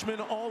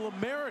freshman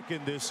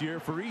All-American this year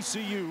for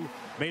ECU,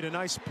 made a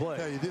nice play. I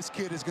tell you, this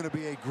kid is going to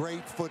be a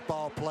great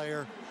football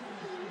player.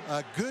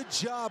 A good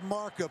job,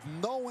 Mark, of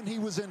knowing he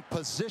was in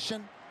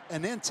position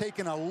and then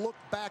taking a look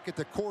back at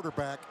the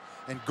quarterback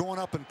and going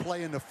up and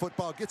playing the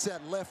football. Gets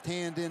that left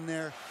hand in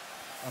there.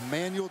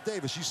 Emmanuel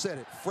Davis, you said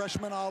it,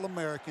 freshman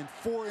All-American,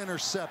 4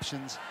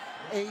 interceptions,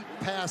 8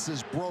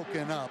 passes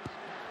broken up.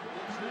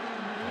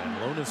 And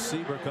Lonas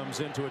Sieber comes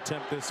in to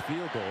attempt this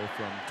field goal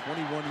from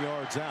 21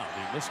 yards out.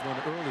 He missed one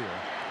earlier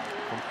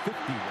from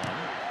 51.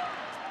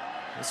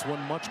 This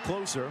one much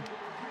closer.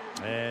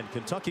 And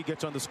Kentucky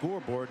gets on the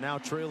scoreboard, now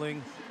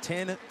trailing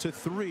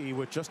 10-3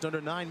 with just under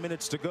 9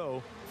 minutes to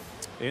go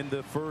in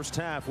the first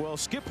half. Well,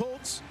 Skip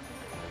Holtz,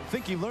 I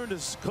think he learned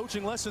his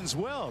coaching lessons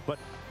well, but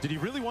did he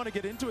really want to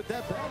get into it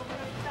that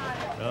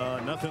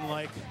bad? Nothing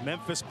like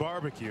Memphis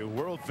barbecue,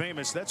 world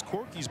famous. That's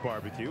Corky's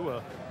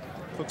barbecue.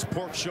 Cooks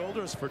pork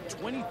shoulders for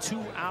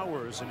 22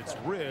 hours and its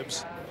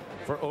ribs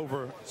for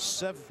over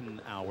 7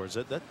 hours.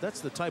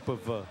 That's the type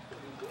of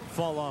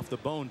fall off the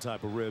bone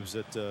type of ribs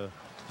that you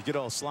get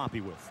all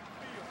sloppy with.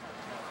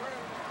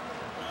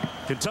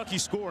 Kentucky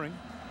scoring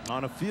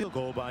on a field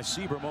goal by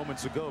Sieber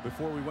moments ago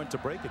before we went to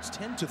break. It's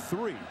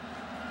 10-3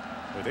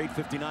 with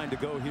 8:59 to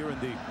go here in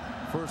the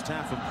first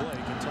half of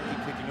play. Kentucky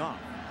kicking off.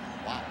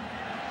 Wow.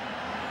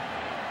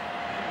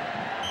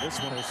 This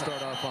one will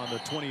start off on the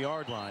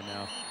 20-yard line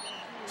now.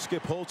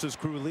 Skip Holtz's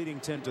crew leading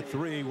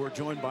 10-3. We're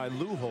joined by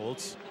Lou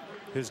Holtz,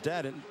 his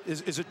dad. And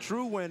is it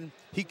true when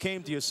he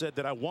came to you, said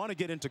that I want to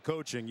get into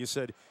coaching, you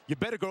said you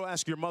better go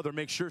ask your mother,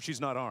 make sure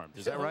she's not armed?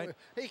 Is that right?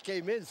 He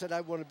came in and said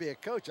I want to be a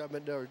coach. I'm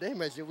at Notre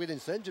Dame. I said we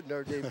didn't send you to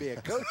Notre Dame to be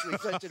a coach. We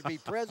sent you to be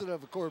president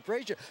of a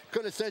corporation.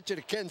 Could have sent you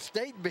to Kent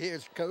State and be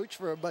his coach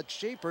for a much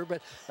cheaper.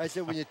 But I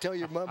said when you tell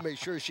your mom, make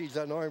sure she's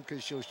unarmed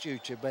because she'll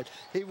shoot you. But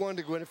he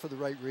wanted to go in it for the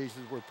right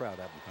reasons. We're proud of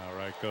him. All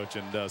right, Coach.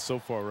 And so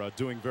far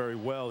doing very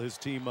well. His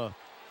team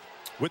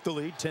with the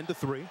lead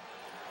 10-3.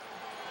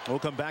 We'll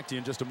come back to you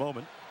in just a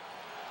moment.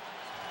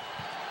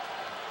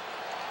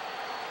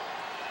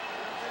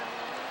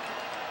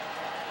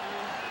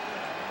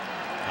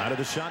 Out of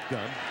the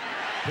shotgun.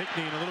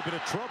 Pinkney in a little bit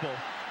of trouble.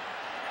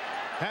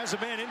 Has a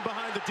man in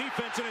behind the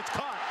defense, and it's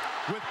caught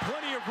with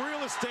plenty of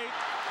real estate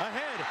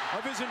ahead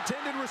of his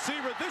intended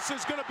receiver. This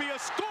is going to be a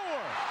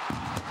score.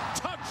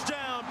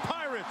 Touchdown,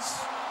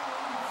 Pirates.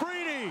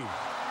 Freeney.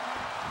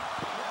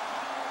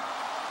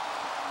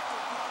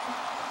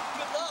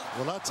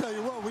 Well, I'll tell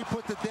you what, we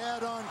put the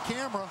dad on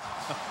camera,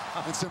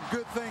 and some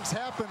good things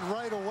happened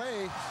right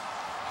away.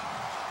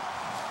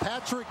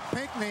 Patrick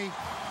Pinkney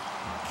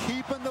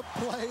keeping the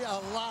play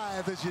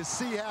alive, as you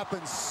see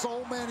happen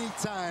so many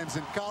times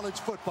in college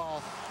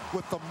football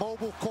with the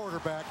mobile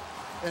quarterback.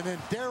 And then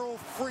Darryl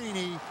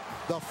Freeney,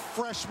 the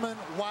freshman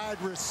wide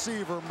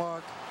receiver,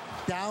 Mark,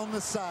 down the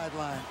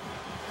sideline.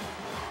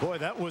 Boy,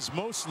 that was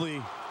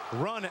mostly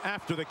run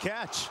after the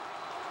catch.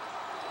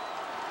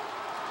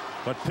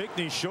 But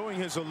Pinkney showing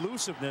his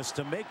elusiveness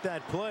to make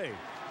that play.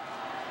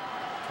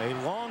 A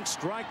long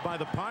strike by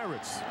the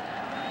Pirates.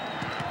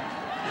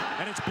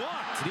 And it's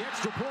blocked. The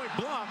extra point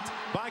blocked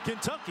by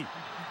Kentucky.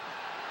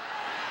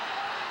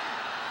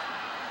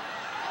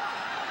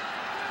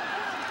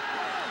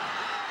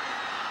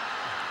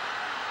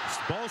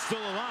 Ball's still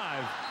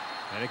alive,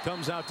 and it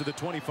comes out to the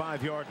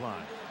 25-yard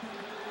line.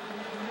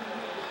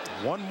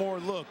 One more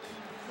look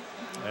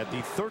at the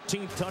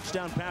 13th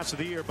touchdown pass of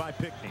the year by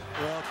Pinkney.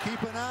 Well,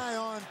 keep an eye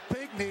on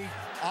Pinkney.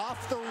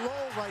 Off the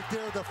roll right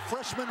there, the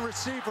freshman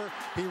receiver.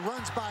 He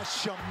runs by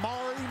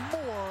Shamari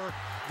Moore,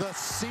 the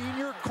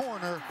senior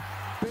corner.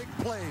 Big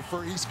play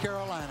for East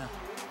Carolina.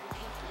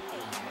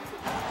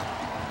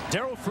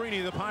 Darryl Freeney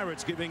of the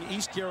Pirates giving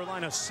East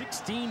Carolina a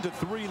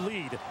 16-3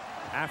 lead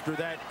after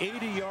that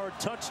 80-yard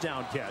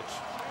touchdown catch.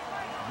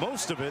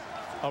 Most of it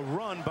a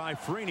run by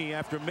Freeney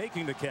after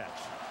making the catch.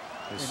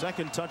 His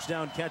second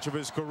touchdown catch of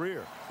his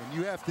career. And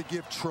you have to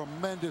give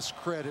tremendous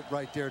credit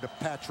right there to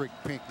Patrick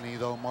Pinkney,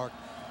 though, Mark.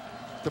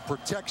 The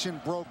protection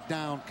broke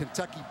down.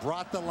 Kentucky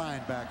brought the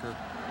linebacker,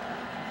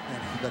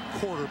 and the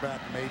quarterback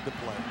made the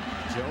play.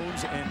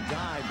 Jones and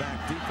Guy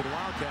back deep for the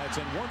Wildcats,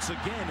 and once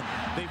again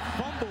they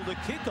fumbled the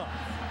kickoff.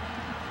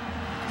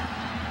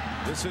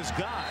 This is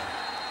Guy.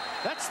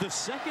 That's the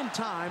second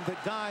time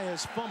that Guy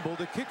has fumbled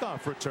a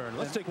kickoff return.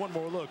 Let's take one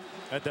more look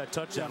at that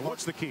touchdown.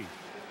 What's the key?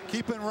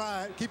 Keep in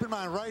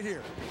mind right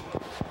here,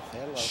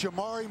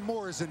 Shamari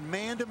Moore is in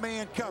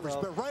man-to-man coverage,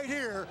 but right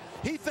here,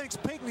 he thinks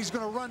Pinkney's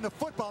going to run the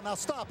football. Now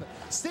stop it.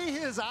 See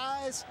his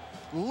eyes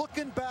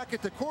looking back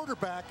at the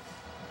quarterback,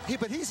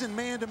 but he's in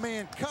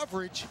man-to-man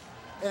coverage,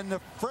 and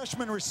the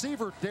freshman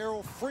receiver,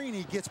 Darryl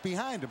Freeney, gets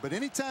behind him. But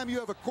anytime you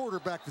have a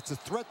quarterback that's a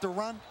threat to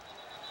run,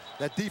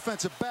 that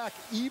defensive back,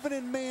 even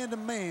in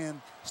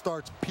man-to-man,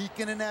 starts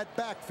peeking in that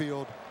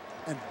backfield,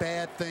 and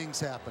bad things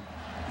happen.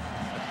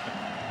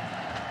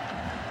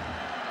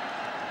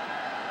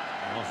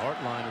 Well,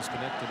 Hartline is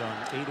connected on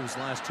 8 of his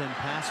last 10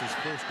 passes,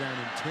 first down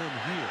and 10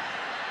 here.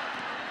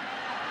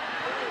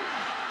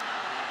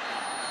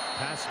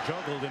 Pass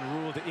juggled and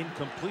ruled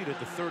incomplete at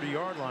the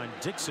 30-yard line.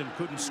 Dixon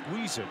couldn't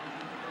squeeze it.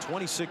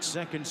 26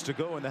 seconds to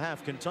go in the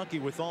half. Kentucky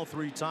with all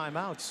 3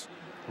 timeouts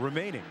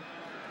remaining.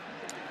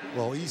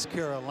 Well, East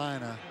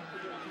Carolina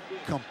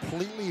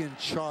completely in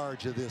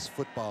charge of this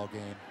football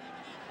game.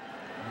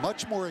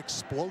 Much more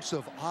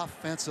explosive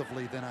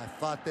offensively than I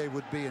thought they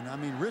would be. And I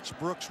mean, Rich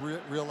Brooks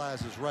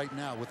realizes right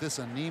now with this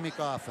anemic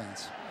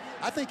offense,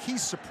 I think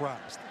he's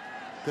surprised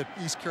that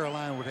East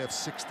Carolina would have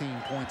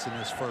 16 points in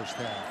this first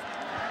half.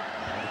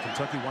 The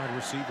Kentucky wide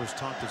receivers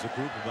talked as a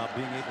group about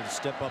being able to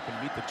step up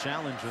and meet the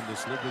challenge in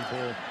this Liberty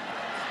Bowl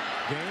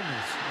game.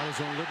 This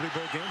Arizona Liberty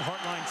Bowl game.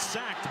 Hartline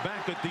sacked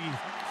back at the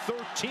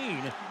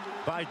 13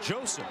 by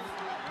Joseph.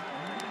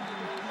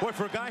 Boy,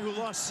 for a guy who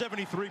lost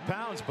 73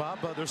 pounds, Bob,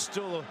 there's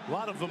still a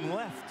lot of them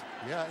left.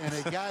 Yeah, and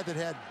a guy that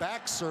had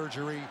back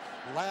surgery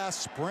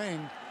last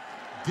spring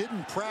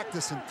didn't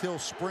practice until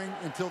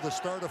the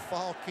start of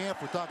fall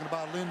camp. We're talking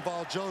about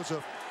Linval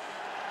Joseph.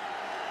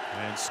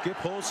 And Skip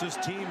Holtz's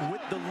team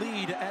with the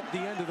lead at the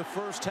end of the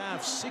first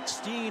half,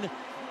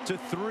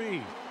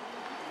 16-3.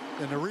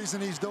 And the reason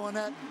he's doing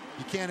that,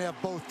 you can't have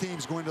both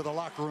teams go into the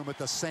locker room at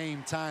the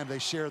same time. They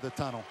share the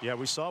tunnel. Yeah,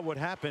 we saw what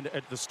happened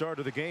at the start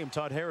of the game.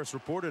 Todd Harris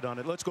reported on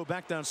it. Let's go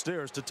back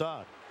downstairs to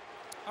Todd.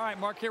 All right,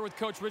 Mark, here with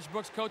Coach Rich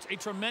Brooks. Coach, a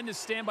tremendous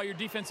stand by your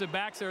defensive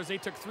backs there as they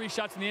took 3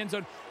 shots in the end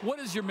zone. What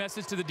is your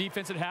message to the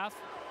defense at half?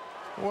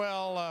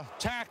 Well,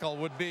 tackle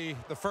would be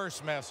the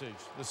first message.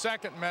 The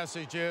second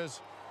message is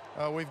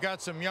we've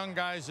got some young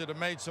guys that have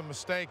made some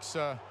mistakes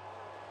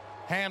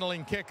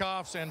handling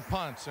kickoffs and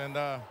punts. And,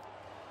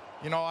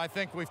 you know, I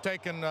think we've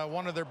taken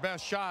one of their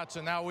best shots,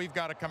 and now we've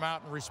got to come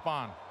out and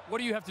respond. What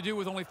do you have to do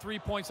with only 3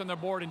 points on the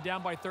board and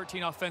down by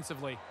 13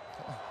 offensively?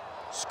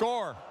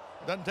 Score.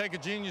 Doesn't take a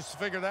genius to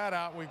figure that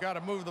out. We've got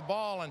to move the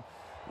ball, and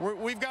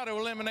we've got to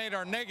eliminate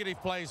our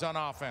negative plays on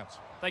offense.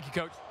 Thank you,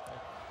 Coach.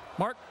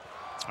 Mark?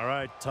 All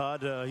right,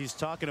 Todd, he's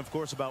talking, of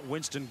course, about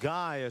Winston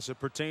Guy as it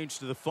pertains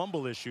to the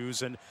fumble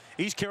issues. And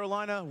East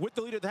Carolina with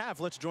the lead at the half.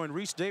 Let's join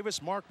Reese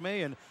Davis, Mark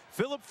May, and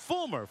Philip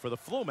Fulmer for the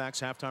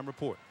Flomax halftime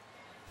report.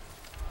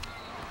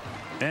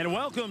 And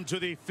welcome to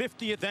the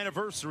 50th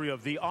anniversary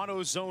of the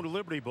AutoZone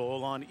Liberty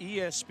Bowl on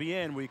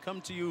ESPN. We come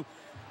to you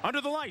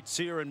under the lights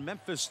here in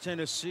Memphis,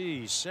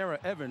 Tennessee. Sarah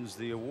Evans,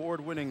 the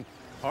award-winning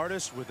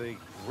artist, with a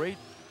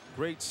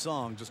great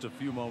song just a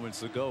few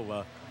moments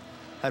ago.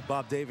 Had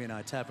Bob Davey and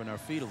I tapping our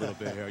feet a little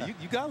bit here.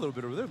 You got a little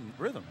bit of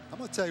rhythm. I'm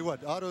going to tell you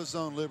what,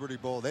 AutoZone Liberty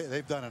Bowl,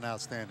 they've done an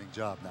outstanding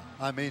job now.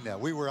 I mean that.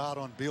 We were out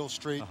on Beale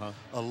Street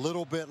a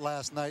little bit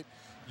last night.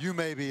 You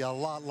may be a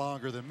lot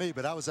longer than me,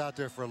 but I was out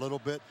there for a little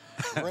bit.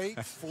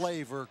 Great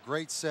flavor,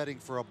 great setting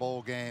for a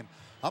bowl game.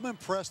 I'm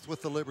impressed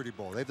with the Liberty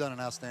Bowl. They've done an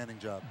outstanding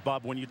job.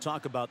 Bob, when you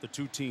talk about the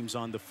two teams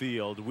on the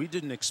field, we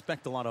didn't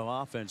expect a lot of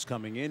offense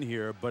coming in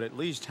here, but at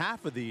least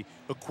half of the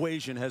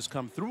equation has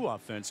come through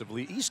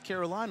offensively. East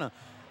Carolina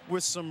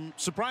with some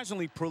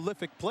surprisingly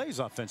prolific plays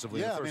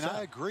offensively. Yeah,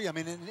 I agree. I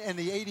mean, and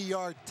the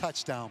 80-yard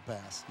touchdown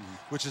pass,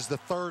 which is the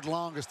third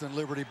longest in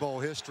Liberty Bowl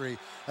history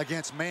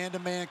against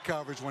man-to-man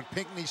coverage. When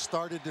Pinkney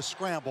started to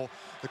scramble,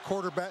 the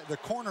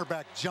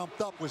cornerback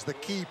jumped up was the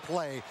key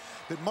play.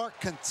 That Mark,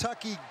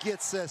 Kentucky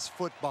gets this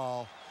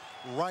football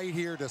right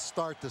here to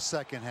start the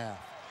second half.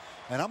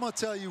 And I'm going to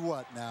tell you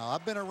what now.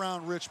 I've been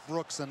around Rich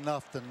Brooks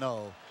enough to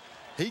know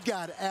he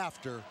got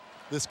after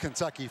this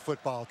Kentucky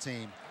football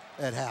team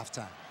at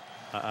halftime.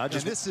 And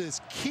this is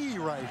key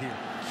right here.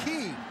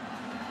 Key,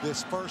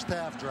 this first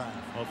half drive.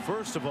 Well,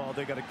 first of all,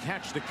 they got to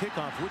catch the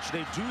kickoff, which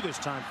they do this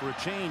time for a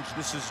change.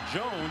 This is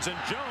Jones, and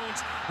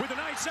Jones with a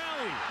nice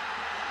alley.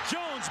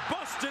 Jones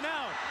busting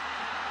out.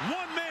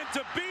 One man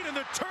to beat, and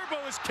the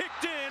turbo is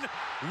kicked in.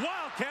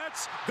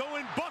 Wildcats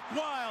going buck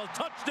wild.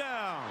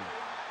 Touchdown.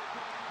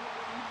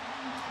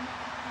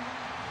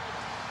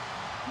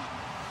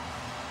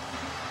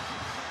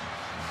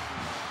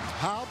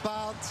 How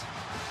about,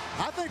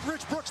 I think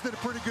Rich Brooks did a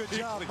pretty good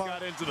job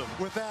got into them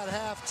with that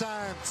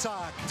halftime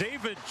talk.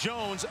 David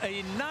Jones,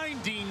 a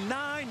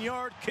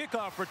 99-yard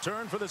kickoff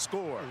return for the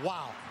score.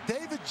 Wow.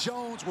 David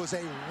Jones was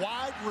a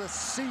wide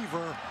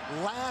receiver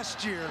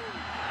last year.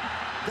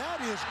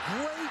 That is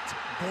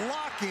great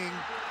blocking,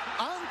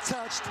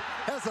 untouched,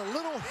 has a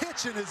little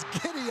hitch in his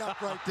giddy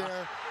up right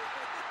there.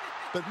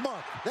 But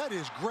Mark, that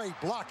is great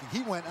blocking.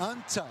 He went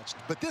untouched.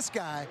 But this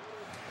guy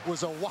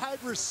was a wide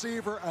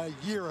receiver a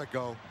year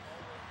ago.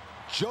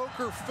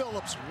 Joker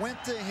Phillips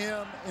went to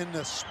him in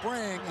the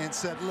spring and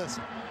said,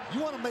 listen,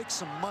 you want to make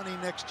some money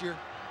next year?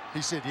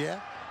 He said, yeah.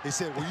 He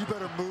said, well, you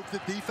better move the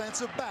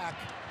defensive back.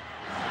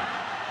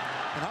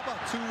 And how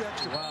about 2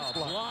 extra points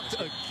blocked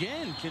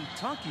again?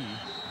 Kentucky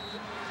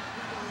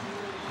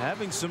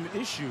having some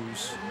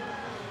issues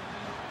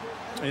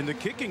in the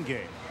kicking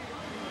game.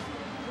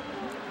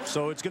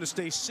 So it's going to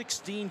stay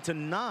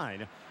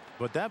 16-9.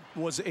 But that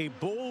was a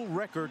bowl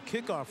record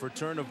kickoff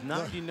return of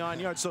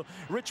 99 yards. So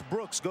Rich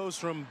Brooks goes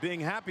from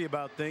being happy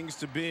about things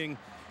to being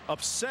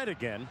upset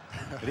again.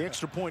 The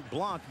extra point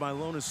blocked by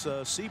Lonis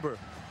Sieber.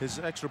 His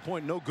extra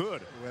point no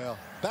good. Well,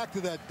 back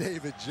to that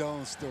David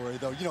Jones story,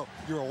 though. You know,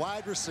 you're a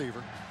wide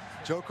receiver.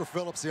 Joker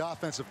Phillips, the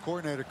offensive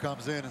coordinator,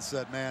 comes in and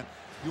said, man,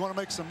 you want to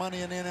make some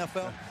money in the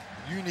NFL?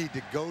 You need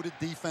to go to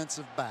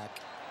defensive back.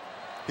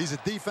 He's a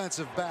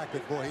defensive back,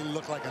 but boy, he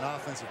looked like an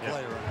offensive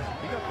player.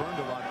 He got burned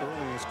a lot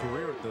early in his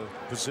career at the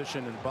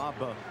position, and Bob,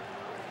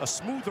 a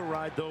smoother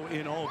ride, though,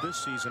 in all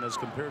this season as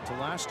compared to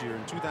last year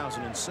in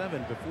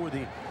 2007 before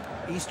the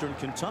Eastern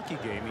Kentucky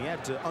game. He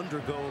had to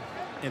undergo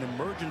an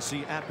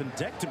emergency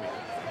appendectomy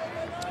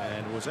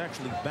and was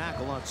actually back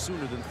a lot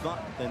sooner than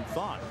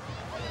thought.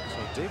 So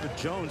David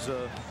Jones,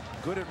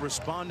 good at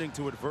responding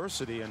to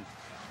adversity, and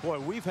boy,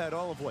 we've had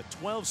all of, what,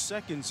 12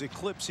 seconds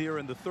eclipse here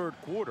in the third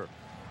quarter.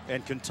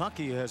 And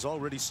Kentucky has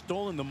already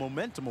stolen the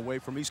momentum away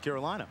from East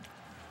Carolina.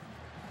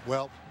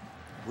 Well,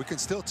 we can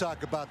still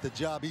talk about the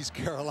job East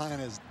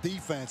Carolina's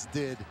defense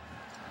did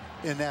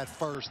in that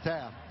first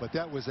half, but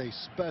that was a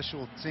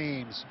special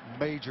teams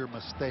major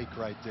mistake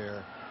right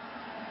there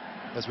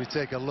as we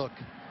take a look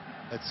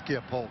at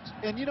Skip Holtz.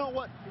 And you know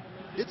what?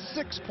 It's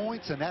 6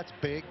 points, and that's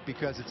big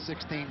because it's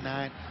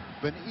 16-9,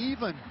 but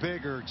even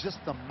bigger, just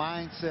the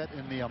mindset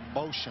and the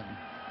emotion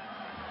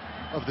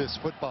of this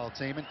football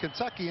team. And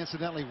Kentucky,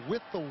 incidentally,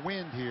 with the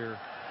wind here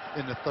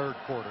in the third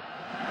quarter.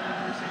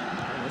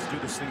 Let's do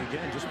this thing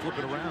again. Just flip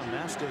it around.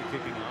 Maste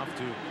kicking off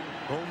to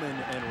Bowman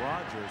and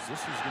Rogers. This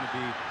is going to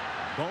be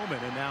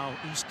Bowman, and now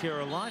East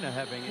Carolina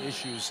having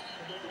issues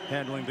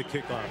handling the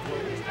kickoff.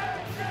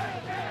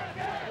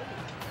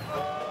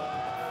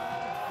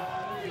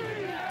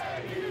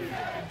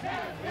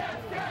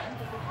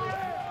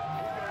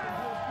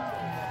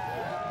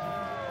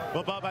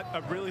 Well, Bob, I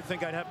really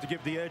think I'd have to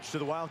give the edge to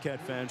the Wildcat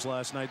fans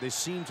last night. They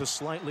seemed to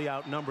slightly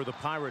outnumber the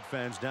Pirate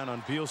fans down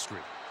on Beale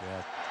Street.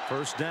 Yeah.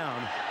 First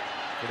down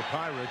for the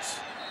Pirates.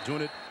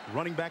 Doing it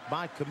running back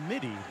by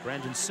committee.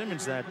 Brandon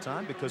Simmons that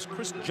time because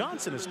Chris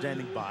Johnson is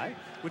standing by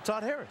with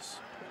Todd Harris.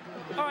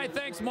 All right,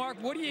 thanks, Mark.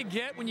 What do you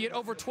get when you get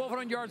over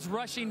 1,200 yards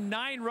rushing,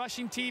 9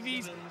 rushing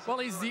TVs? Well,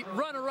 he's the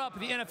runner-up of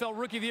the NFL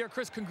Rookie of the Year.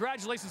 Chris,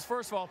 congratulations,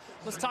 first of all.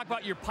 Let's talk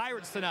about your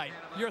Pirates tonight.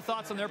 Your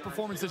thoughts on their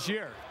performance this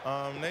year?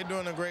 They're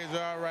doing a great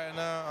job right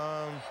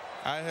now.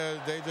 I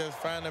heard they just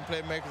finding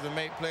playmakers and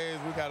make plays.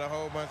 We got a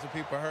whole bunch of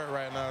people hurt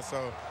right now.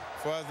 So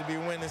for us to be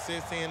winning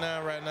 16-9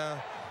 right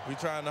now, we're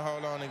trying to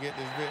hold on and get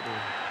this victory.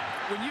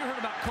 When you heard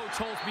about Coach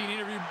Holtz being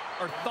interviewed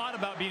or thought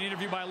about being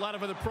interviewed by a lot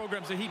of other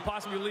programs that he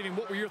possibly leaving,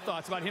 what were your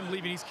thoughts about him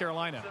leaving East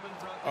Carolina?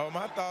 Oh,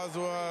 my thoughts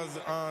was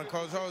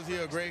Coach Holtz, he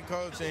a great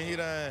coach, and he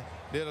done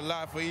did a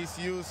lot for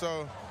ECU.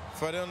 So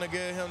for them to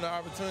give him the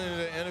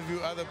opportunity to interview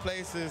other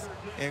places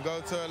and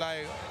go to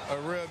like a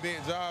real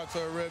big job,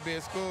 to a real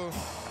big school,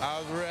 I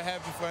was real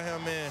happy for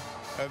him. And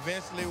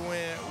eventually,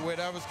 when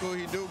whatever school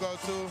he do go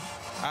to,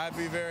 I'd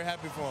be very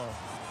happy for him.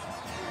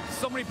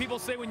 So many people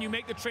say when you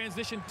make the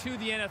transition to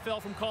the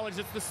NFL from college,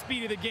 it's the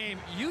speed of the game.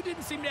 You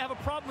didn't seem to have a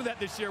problem with that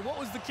this year. What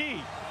was the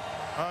key?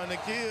 The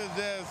key is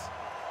just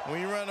when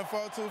you run a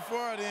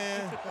 4.24,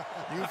 then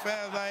you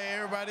fast like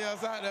everybody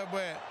else out there.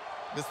 But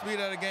the speed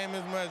of the game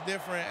is much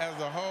different as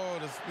a whole.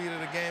 The speed of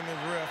the game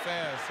is real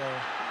fast. So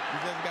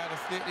you just got to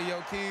stick to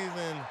your keys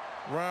and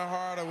run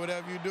hard, or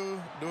whatever you do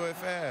it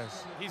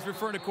fast. He's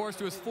referring, of course,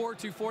 to his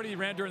 4.240 he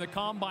ran during the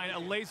Combine, a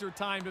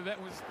laser-timed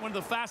event. Was one of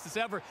the fastest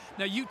ever.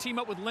 Now, you team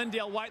up with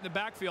Lindale White in the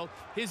backfield.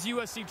 His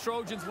USC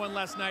Trojans won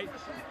last night.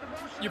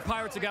 Your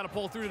Pirates have got to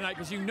pull through tonight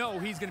because you know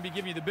he's going to be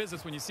giving you the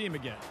business when you see him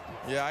again.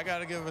 Yeah, I got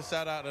to give a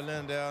shout-out to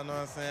Lindale, you know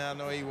what I'm saying? I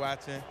know he's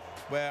watching.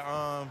 But,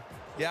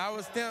 yeah, I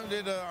was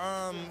tempted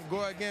to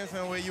go against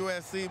him with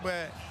USC,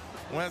 but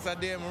once I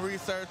did my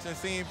research and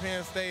seen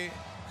Penn State,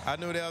 I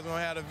knew they was going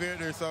to have a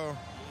victory, so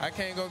I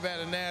can't go back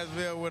to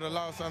Nashville with a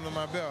loss under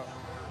my belt.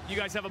 You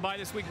guys have a bye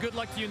this week. Good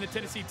luck to you in the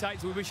Tennessee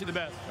Titans. We wish you the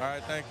best. All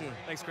right, thank you.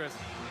 Thanks, Chris.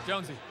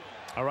 Jonesy.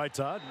 All right,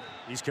 Todd.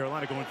 East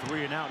Carolina going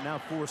 3 and out, now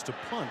forced to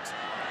punt.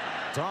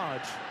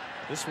 Dodge.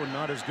 This one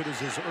not as good as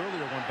his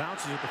earlier one.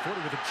 Bounces at the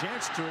 40 with a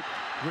chance to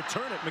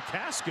return it.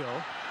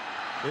 McCaskill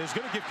is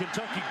going to give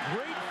Kentucky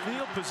great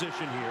field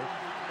position here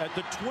at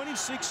the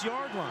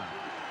 26-yard line.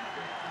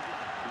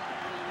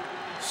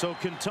 So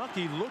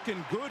Kentucky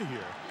looking good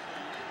here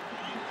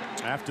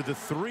after the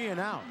 3 and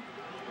out.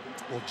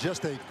 Well,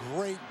 just a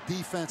great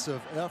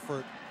defensive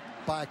effort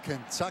by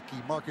Kentucky.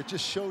 Mark, it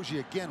just shows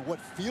you again what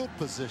field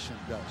position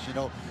does. You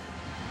know,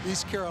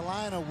 East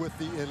Carolina with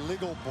the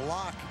illegal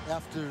block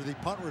after the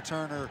punt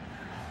returner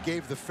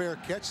gave the fair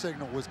catch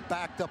signal was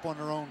backed up on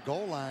their own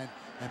goal line.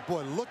 And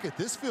boy, look at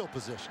this field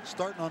position,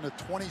 starting on the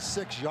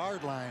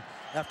 26-yard line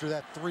after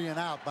that 3 and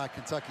out by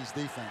Kentucky's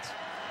defense.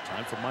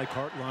 Time for Mike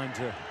Hartline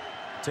to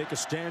take a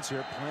stance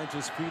here, plant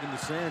his feet in the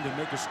sand, and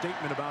make a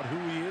statement about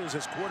who he is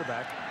as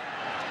quarterback.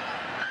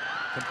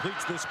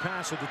 Completes this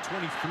pass at the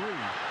 23.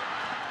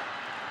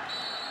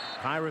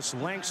 Kyrus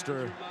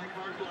Langster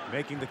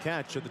making the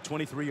catch at the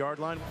 23-yard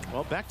line.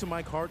 Well, back to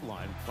Mike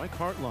Hartline. Mike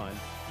Hartline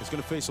is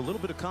going to face a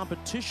little bit of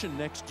competition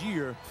next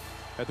year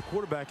at the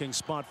quarterbacking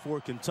spot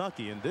for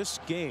Kentucky. And this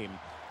game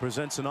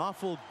presents an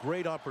awful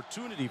great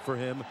opportunity for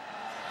him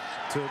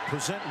to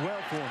present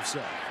well for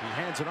himself.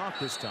 He hands it off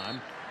this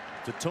time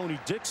to Tony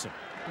Dixon.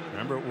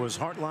 Remember, it was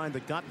Hartline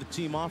that got the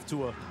team off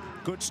to a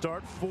good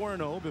start,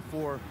 4-0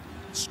 before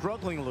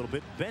struggling a little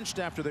bit. Benched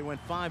after they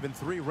went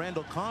 5-3.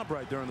 Randall Cobb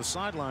right there on the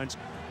sidelines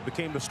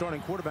became the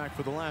starting quarterback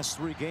for the last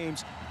 3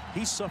 games.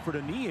 He suffered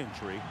a knee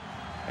injury,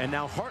 and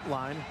now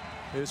Hartline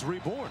is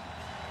reborn.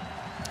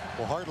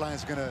 Well,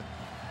 Hartline's going to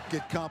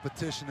get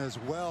competition as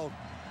well.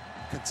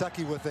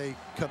 Kentucky with a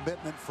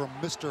commitment from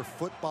Mr.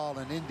 Football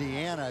in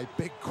Indiana,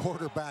 a big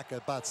quarterback,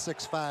 about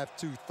 6'5",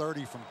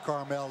 230 from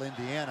Carmel,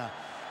 Indiana,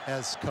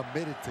 has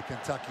committed to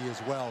Kentucky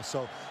as well.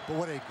 So, but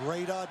what a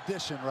great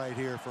audition right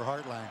here for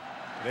Hartline.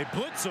 They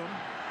blitz him,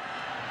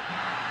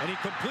 and he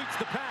completes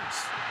the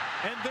pass,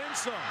 and then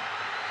some.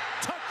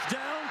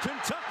 Touchdown,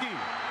 Kentucky.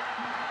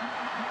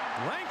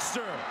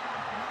 Langster.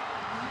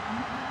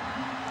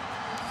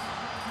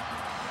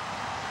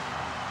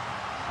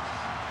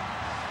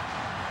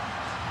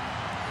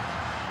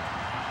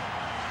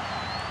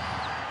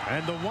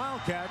 And the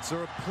Wildcats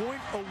are a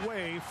point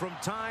away from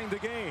tying the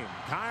game.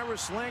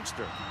 Kyrus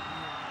Langster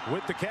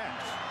with the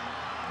catch.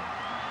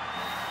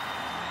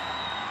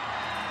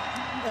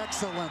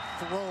 Excellent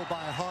throw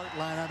by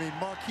Hartline. I mean,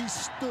 Mark, he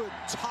stood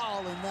tall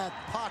in that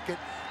pocket.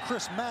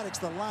 Chris Maddox,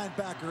 the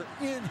linebacker,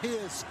 in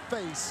his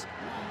face.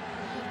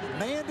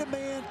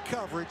 Man-to-man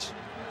coverage.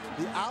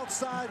 The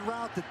outside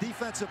route, the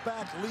defensive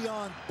back,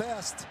 Leon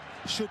Best,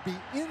 should be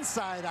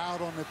inside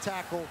out on the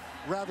tackle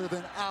rather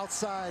than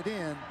outside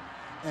in.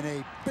 And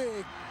a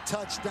big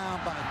touchdown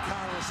by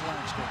Kyrus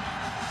Langster.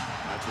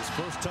 That's his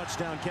first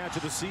touchdown catch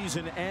of the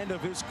season and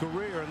of his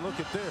career. And look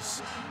at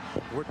this.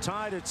 We're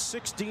tied at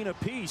 16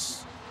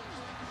 apiece.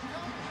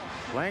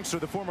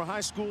 Langster, the former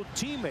high school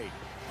teammate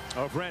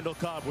of Randall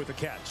Cobb, with a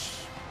catch.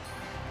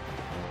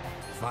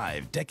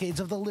 5 decades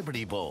of the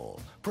Liberty Bowl,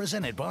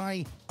 presented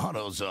by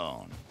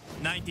AutoZone.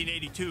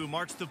 1982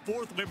 marks the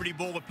 4th Liberty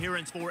Bowl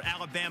appearance for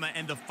Alabama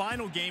and the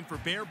final game for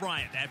Bear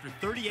Bryant after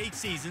 38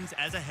 seasons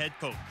as a head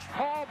coach.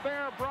 Paul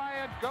Bear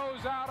Bryant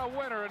goes out a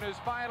winner in his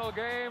final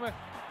game,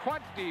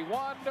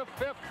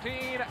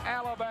 21-15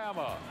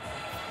 Alabama.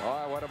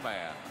 Boy, what a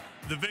man.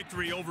 The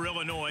victory over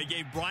Illinois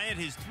gave Bryant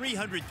his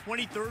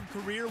 323rd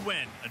career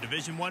win, a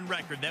Division I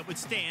record that would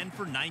stand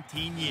for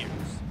 19 years.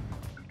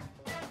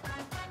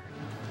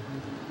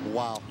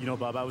 Wow. You know,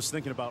 Bob, I was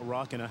thinking about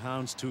rocking a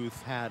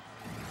houndstooth hat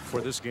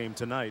for this game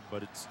tonight,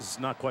 but it's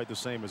not quite the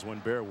same as when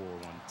Bear wore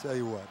one. Tell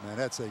you what, man,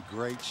 that's a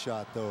great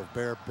shot, though, of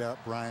Bear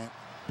Bryant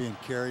being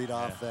carried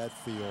off that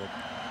field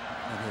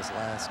in his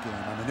last game.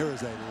 I mean, there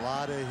is a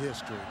lot of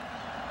history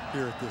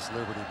here at this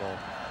Liberty Bowl.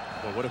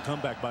 Well, what a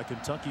comeback by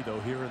Kentucky,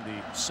 though, here in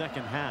the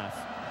second half.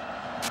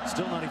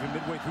 Still not even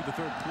midway through the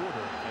third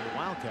quarter, and the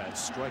Wildcats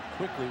strike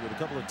quickly with a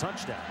couple of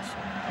touchdowns.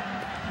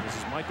 This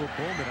is Michael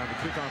Bowman on the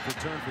kickoff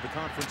return for the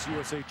Conference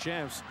USA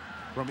champs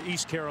from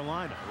East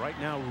Carolina. Right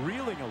now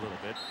reeling a little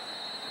bit.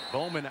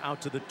 Bowman out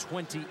to the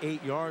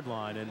 28-yard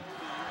line, and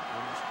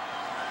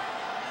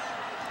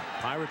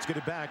Pirates get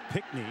it back.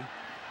 Pinkney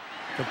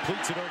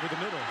completes it over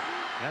the middle.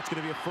 That's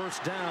going to be a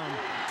first down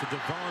to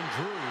Devon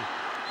Drew.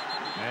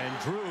 And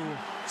Drew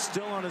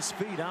still on his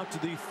feet out to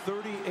the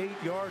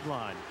 38-yard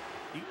line.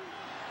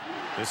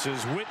 This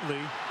is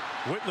Whitley.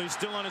 Whitley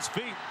still on his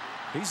feet.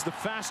 He's the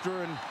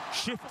faster and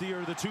shiftier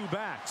of the two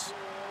backs.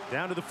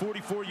 Down to the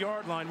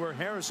 44-yard line where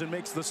Harrison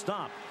makes the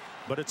stop.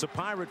 But it's a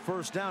Pirate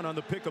first down on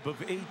the pickup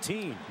of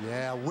 18.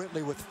 Yeah,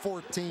 Whitley with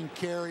 14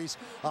 carries,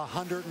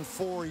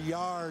 104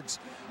 yards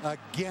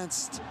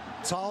against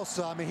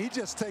Tulsa. I mean, he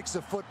just takes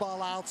the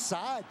football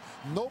outside.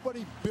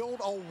 Nobody built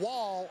a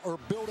wall or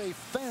built a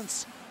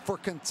fence for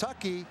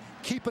Kentucky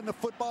keeping the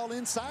football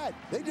inside.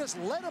 They just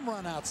let him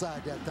run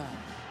outside that time.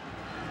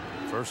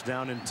 First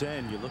down and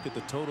 10. You look at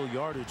the total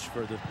yardage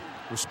for the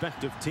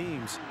respective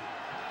teams.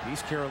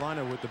 East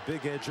Carolina with the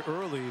big edge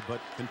early,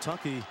 but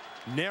Kentucky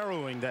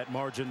narrowing that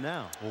margin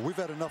now. Well, we've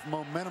had enough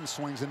momentum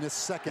swings in this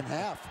second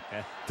half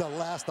to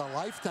last a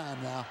lifetime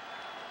now.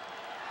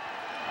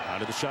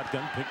 Out of the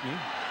shotgun, Pinkney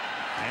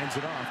hands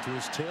it off to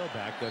his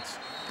tailback. That's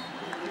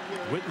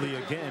Whitley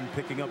again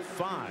picking up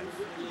 5.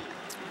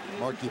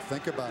 Mark, you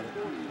think about it.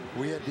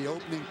 We had the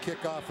opening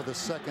kickoff of the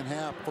second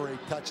half for a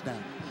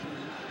touchdown.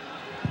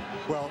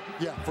 Well,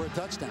 yeah, for a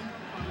touchdown.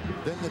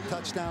 Then the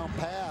touchdown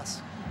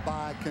pass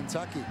by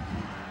Kentucky.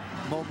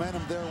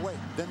 Momentum their way.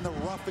 Then the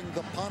roughing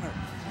the punter.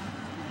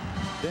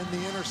 Then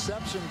the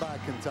interception by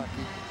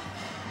Kentucky.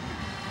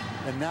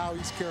 And now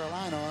East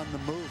Carolina on the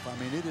move.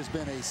 I mean, it has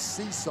been a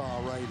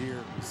seesaw right here.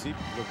 You see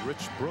with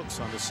Rich Brooks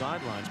on the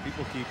sidelines.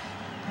 People keep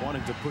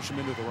wanting to push him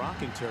into the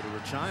rocking chair to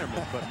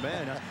retirement. But,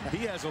 man,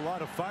 he has a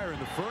lot of fire in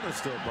the furnace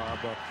still, Bob.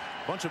 A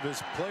bunch of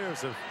his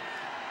players have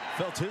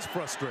felt his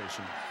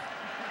frustration.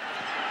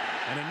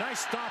 And a nice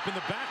stop in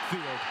the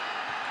backfield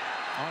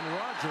on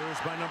Rogers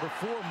by number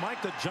 4,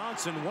 Micah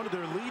Johnson, one of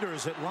their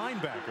leaders at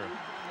linebacker.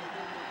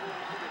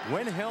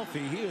 When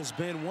healthy, he has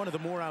been one of the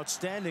more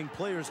outstanding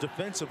players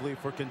defensively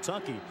for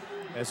Kentucky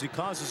as he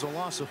causes a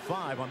loss of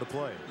 5 on the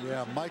play.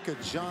 Yeah, Micah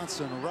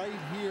Johnson right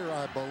here,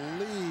 I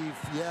believe.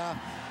 Yeah,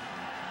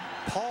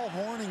 Paul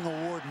Horning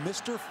Award,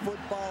 Mr.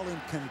 Football in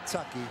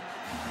Kentucky.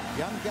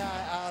 Young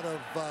guy out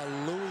of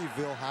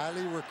Louisville,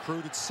 highly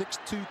recruited,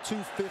 6'2",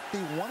 250.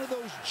 One of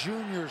those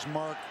juniors,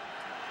 Mark,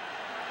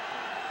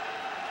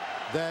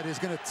 that is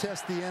going to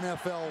test the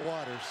NFL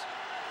waters.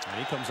 And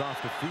he comes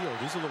off the field.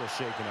 He's a little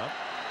shaken up.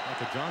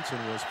 Micah Johnson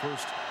was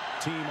first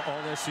team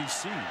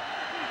All-SEC.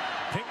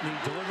 Pinkney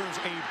delivers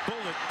a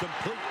bullet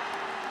complete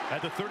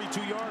at the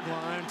 32-yard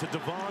line to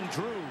Devon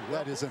Drew.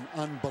 That is an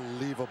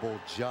unbelievable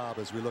job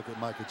as we look at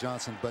Micah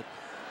Johnson. But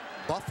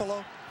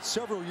Buffalo,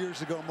 several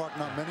years ago, Mark,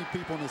 not many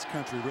people in this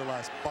country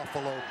realized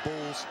Buffalo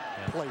Bulls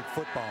played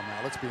football now.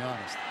 Let's be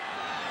honest.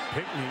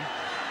 Pinkney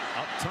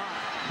up top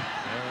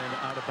and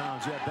out of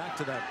bounds. Yeah, back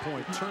to that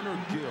point. Turner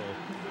Gill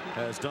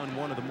has done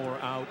one of the more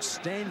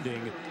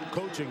outstanding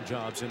coaching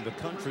jobs in the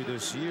country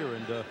this year.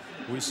 And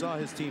we saw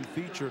his team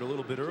featured a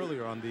little bit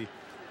earlier on the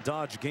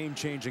Dodge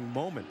game-changing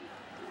moment.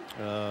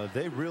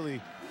 They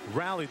really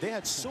rallied. They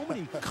had so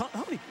many, how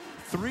many?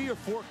 3 or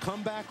 4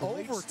 comeback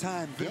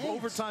overtime games.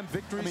 Overtime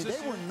victories. I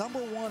mean, they were number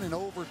 1 in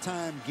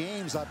overtime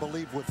games, I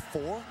believe, with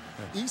 4.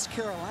 East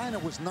Carolina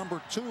was number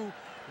 2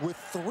 with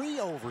 3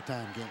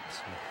 overtime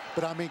games.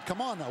 But I mean,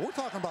 come on now, we're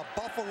talking about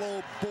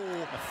Buffalo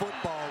Bull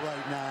football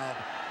right now,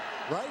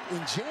 right?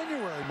 In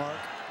January, Mark.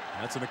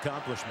 That's an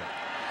accomplishment.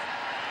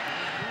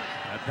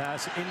 That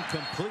pass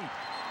incomplete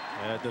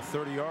at the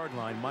 30-yard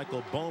line.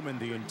 Michael Bowman,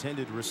 the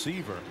intended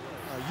receiver.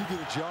 You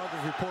get a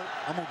geography report,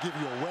 I'm going to give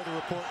you a weather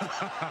report.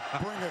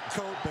 Bring a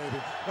coat,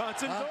 baby. No,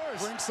 it's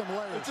indoors. Bring some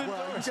layers. It's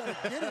well, indoors. you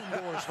got to get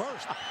indoors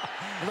first,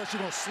 unless you're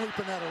going to sleep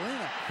in that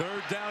arena.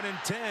 3rd down and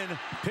 10.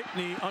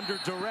 Pinkney under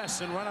duress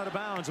and run out of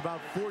bounds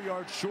about 4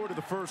 yards short of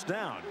the first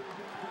down.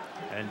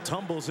 And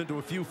tumbles into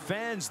a few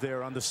fans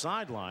there on the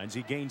sidelines.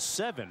 He gains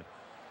 7.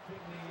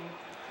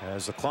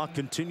 As the clock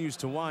continues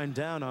to wind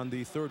down on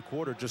the third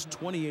quarter, just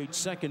 28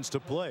 seconds to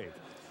play.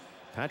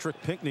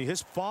 Patrick Pinkney,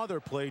 his father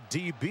played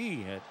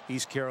DB at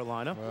East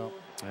Carolina.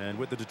 And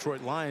with the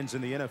Detroit Lions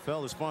in the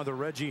NFL, his father,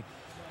 Reggie,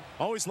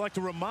 always liked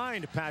to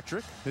remind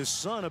Patrick, his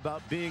son,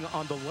 about being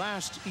on the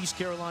last East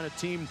Carolina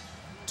team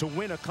to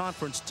win a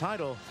conference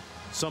title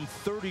some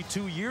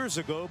 32 years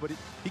ago, but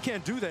he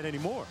can't do that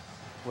anymore.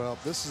 Well,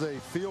 this is a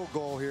field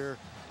goal here.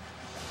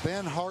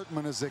 Ben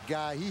Hartman is a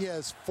guy. He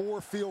has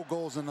 4 field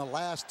goals in the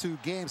last 2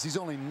 games. He's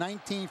only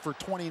 19 for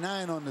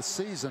 29 on the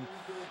season.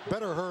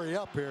 Better hurry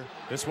up here.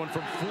 This one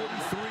from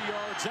 43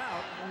 yards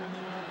out.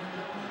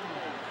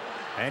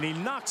 And he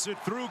knocks it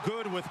through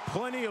good with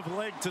plenty of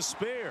leg to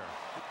spare.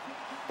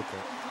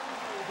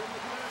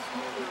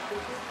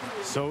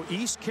 So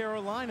East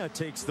Carolina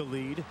takes the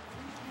lead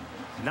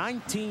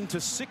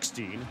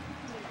 19-16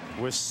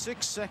 with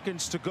 6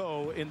 seconds to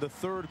go in the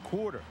third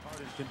quarter.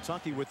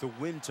 Kentucky, with the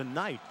win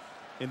tonight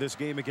in this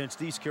game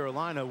against East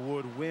Carolina,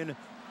 would win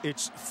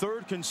its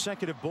third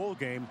consecutive bowl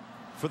game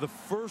for the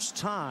first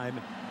time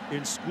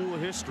in school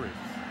history,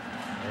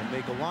 and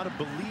make a lot of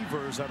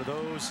believers out of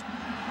those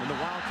in the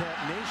Wildcat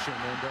Nation.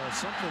 And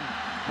something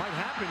might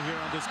happen here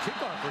on this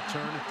kickoff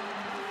return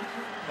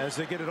as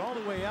they get it all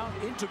the way out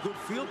into good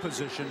field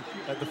position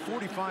at the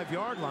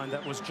 45-yard line.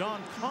 That was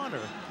John Connor,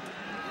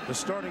 the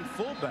starting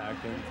fullback,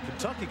 and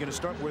Kentucky going to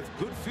start with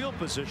good field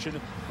position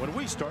when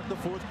we start the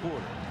fourth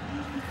quarter.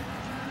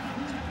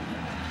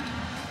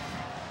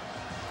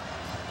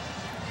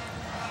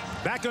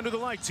 Back under the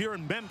lights here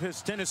in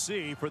Memphis,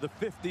 Tennessee for the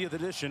 50th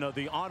edition of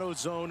the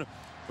AutoZone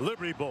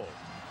Liberty Bowl.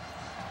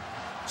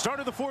 Start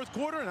of the fourth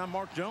quarter, and I'm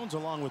Mark Jones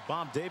along with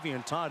Bob Davie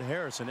and Todd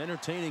Harris. An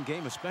entertaining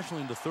game,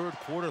 especially in the third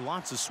quarter.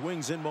 Lots of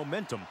swings and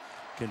momentum.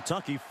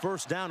 Kentucky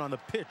first down on the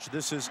pitch.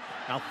 This is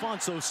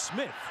Alphonso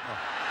Smith.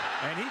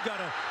 And he got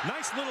a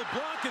nice little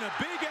block and a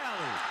big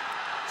alley.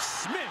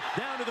 Smith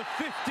down to the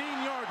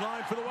 15-yard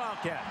line for the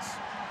Wildcats.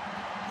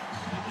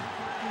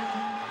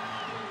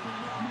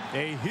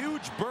 A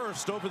huge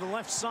burst over the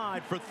left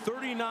side for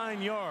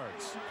 39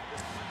 yards.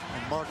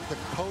 And Mark,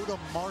 Dakota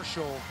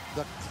Marshall,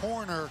 the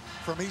corner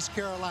from East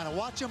Carolina.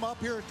 Watch him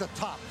up here at the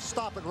top.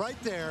 Stop it right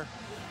there.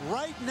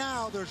 Right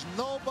now, there's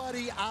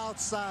nobody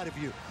outside of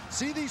you.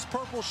 See these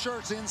purple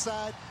shirts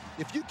inside?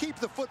 If you keep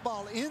the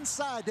football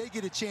inside, they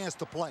get a chance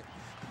to play.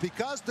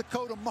 Because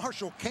Dakota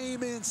Marshall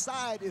came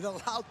inside, it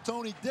allowed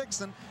Tony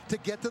Dixon to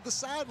get to the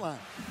sideline.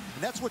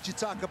 And that's what you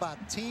talk about,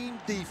 team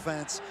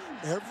defense.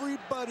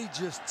 Everybody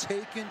just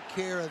taking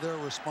care of their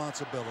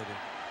responsibility.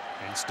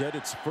 Instead,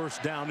 it's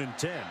first down and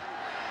 10.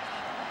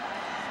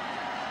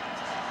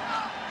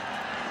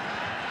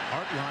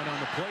 Hartline on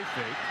the play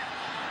fake.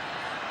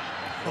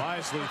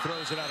 Wisely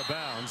throws it out of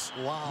bounds.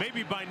 Wow.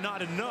 Maybe by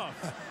not enough.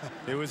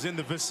 It was in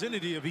the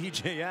vicinity of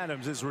E.J.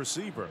 Adams, his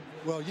receiver.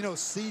 Well, you know,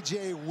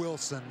 C.J.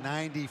 Wilson,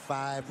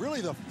 95.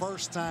 Really the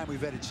first time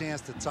we've had a chance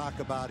to talk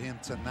about him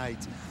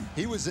tonight.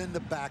 He was in the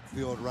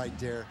backfield right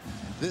there.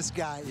 This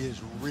guy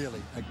is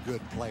really a good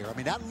player. I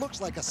mean, that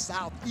looks like a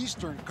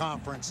Southeastern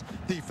Conference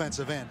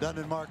defensive end,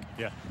 doesn't it, Mark?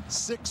 Yeah.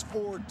 6'4",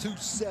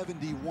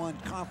 271,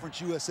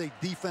 Conference USA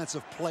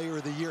Defensive Player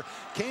of the Year.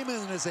 Came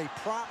in as a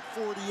Prop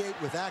 48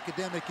 with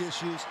academic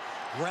issues.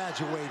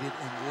 Graduated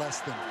in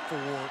less than 4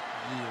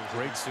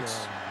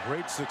 years.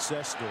 Great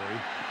success story.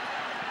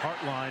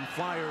 Hartline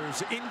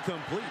flyers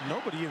incomplete.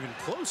 Nobody even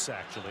close,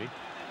 actually.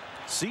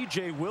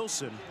 C.J.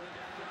 Wilson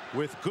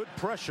with good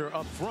pressure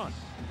up front.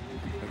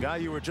 The guy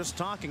you were just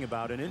talking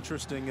about, an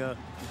interesting.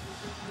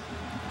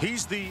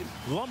 He's the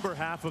lumber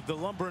half of the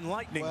Lumber and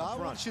Lightning well, up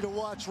front. I want you to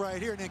watch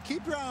right here. And then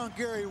keep your eye on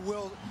Gary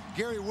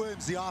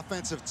Williams, the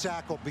offensive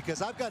tackle,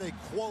 because I've got a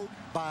quote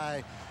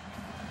by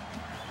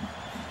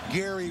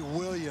Gary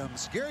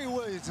Williams. Gary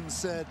Williams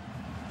said,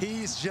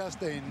 he's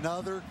just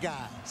another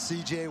guy,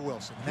 C.J.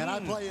 Wilson. And I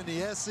play in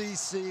the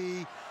SEC.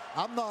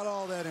 I'm not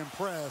all that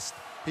impressed.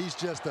 He's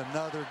just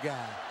another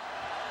guy.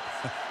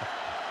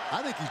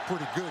 I think he's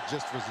pretty good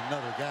just as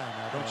another guy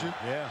now, don't you?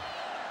 Yeah.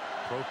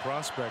 Pro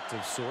prospect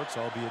of sorts,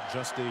 albeit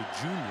just a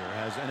junior,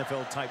 has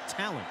NFL-type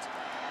talent.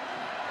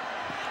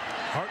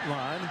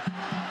 Hartline,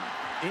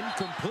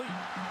 incomplete.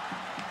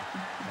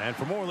 And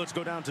for more, let's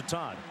go down to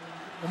Todd.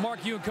 Well,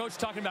 Mark, you and Coach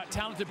talking about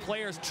talented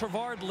players.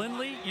 Trevard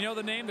Lindley, you know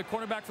the name, the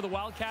cornerback for the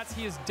Wildcats.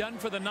 He is done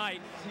for the night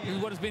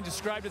in what has been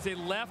described as a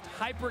left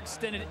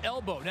hyperextended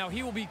elbow. Now,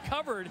 he will be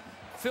covered,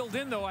 filled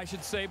in, though, I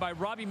should say, by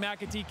Robbie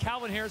McAtee,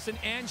 Calvin Harrison,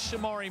 and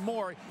Shamari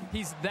Moore.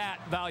 He's that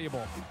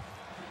valuable.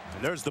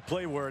 And there's the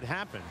play where it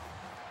happened.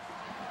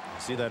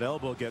 See that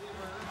elbow get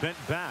bent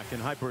back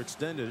and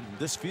hyperextended.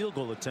 This field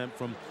goal attempt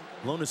from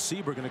Lona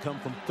Sieber going to come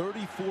from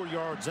 34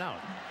 yards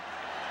out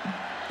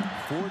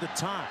for the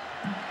tie.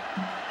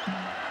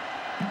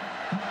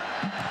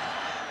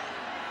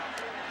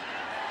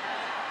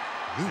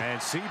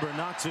 And Sieber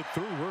knocks it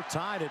through. We're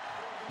tied at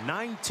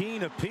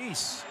 19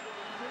 apiece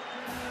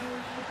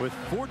with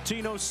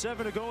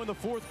 14:07 to go in the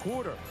fourth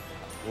quarter.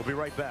 We'll be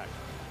right back.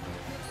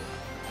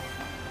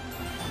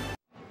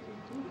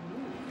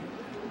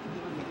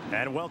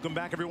 And welcome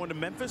back, everyone, to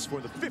Memphis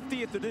for the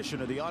 50th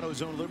edition of the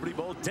AutoZone Liberty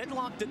Bowl.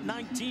 Deadlocked at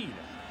 19.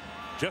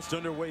 Just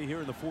underway here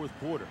in the fourth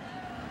quarter.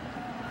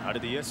 Out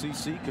of the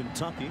SEC,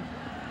 Kentucky,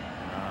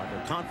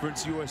 the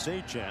Conference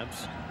USA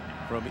champs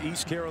from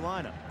East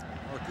Carolina.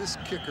 Mark, this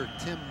kicker,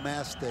 Tim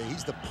Mastay,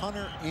 he's the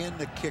punter and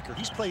the kicker.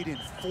 He's played in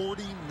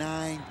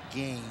 49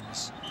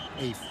 games,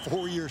 a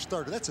 4-year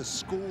starter. That's a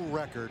school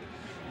record.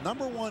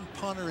 #1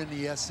 punter in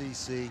the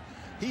SEC.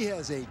 He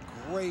has a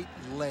great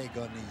leg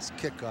on these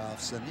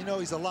kickoffs, and you know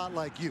he's a lot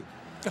like you.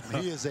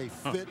 He is a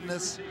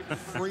fitness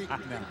freak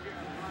now.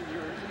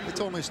 He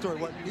told me a story.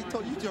 What he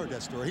told you heard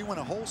that story. He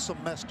went a whole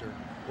semester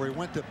where he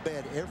went to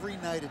bed every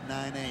night at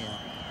 9 a.m.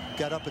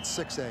 got up at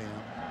 6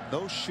 a.m.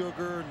 No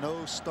sugar,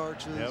 no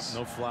starches. Yep,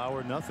 no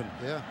flour, nothing.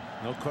 Yeah.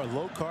 No carb,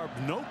 low carb,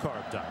 no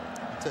carb diet.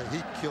 I tell you,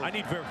 he killed. I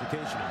need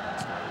verification on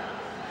that.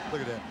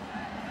 Look at that.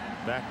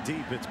 Back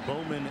deep, it's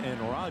Bowman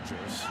and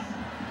Rogers.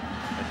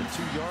 At the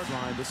 2-yard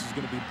line, this is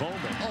going to be Bowman.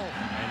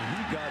 And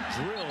he got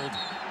drilled.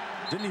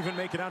 Didn't even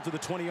make it out to the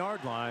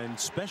 20-yard line.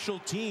 Special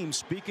teams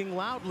speaking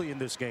loudly in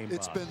this game.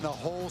 It's been the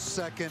whole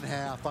second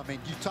half. I mean,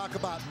 you talk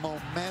about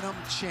momentum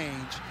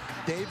change.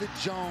 David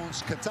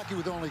Jones, Kentucky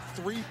with only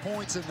 3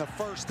 points in the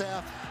first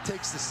half,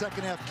 takes the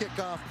second half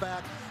kickoff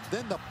back.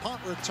 Then the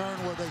punt return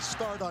where they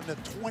start on the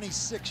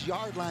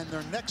 26-yard line,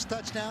 their next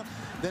touchdown.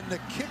 Then the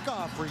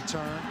kickoff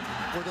return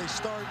where they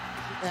start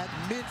at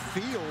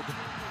midfield.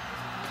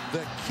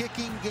 The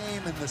kicking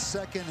game in the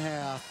second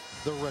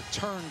half, the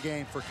return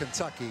game for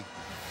Kentucky,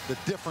 the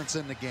difference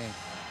in the game.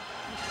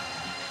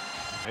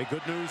 Hey,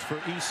 good news for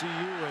ECU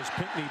as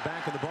Pinkney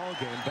back in the ball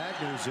game. Bad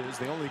news is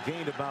they only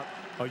gained about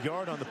a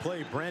yard on the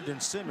play. Brandon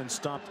Simmons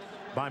stopped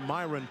by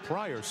Myron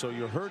Pryor. So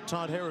you heard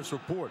Todd Harris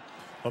report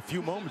a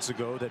few moments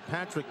ago that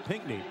Patrick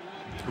Pinkney,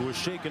 who was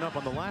shaken up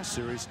on the last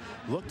series,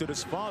 looked at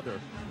his father,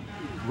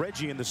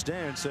 Reggie, in the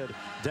stand, said,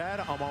 "Dad,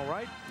 I'm all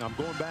right. I'm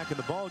going back in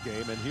the ball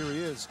game." And here he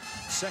is,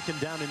 2nd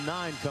down and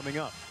 9 coming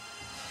up.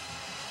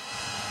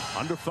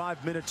 Under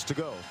 5 minutes to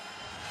go.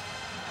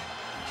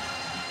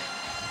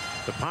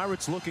 The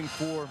Pirates looking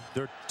for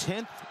their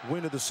 10th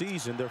win of the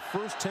season, their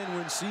first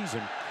 10-win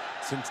season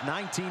since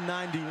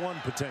 1991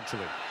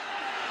 potentially.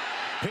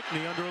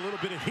 Pinkney under a little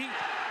bit of heat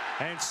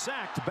and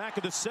sacked back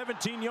at the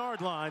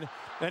 17-yard line,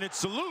 and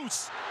it's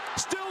loose,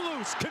 still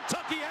loose.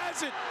 Kentucky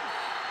has it.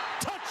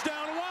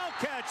 Touchdown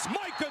Wildcats,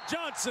 Micah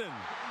Johnson.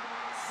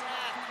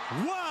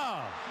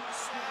 Wow.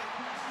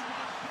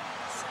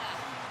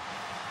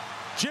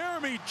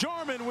 Jeremy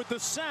Jarman with the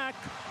sack,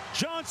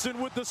 Johnson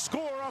with the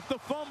score off the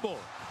fumble.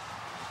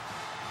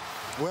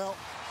 Well,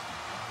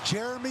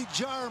 Jeremy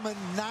Jarman,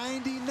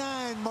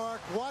 99,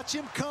 Mark. Watch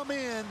him come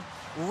in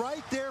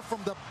right there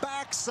from the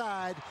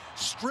backside,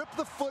 strip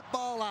the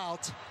football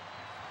out,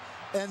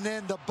 and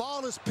then the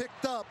ball is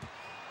picked up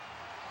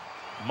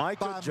by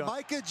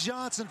Micah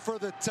Johnson for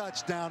the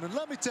touchdown. And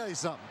let me tell you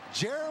something.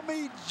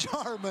 Jeremy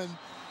Jarman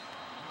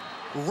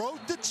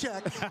wrote the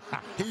check.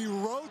 He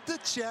wrote the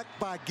check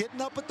by getting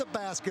up at the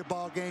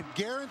basketball game,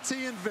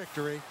 guaranteeing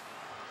victory.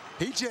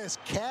 He just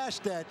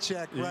cashed that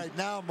check right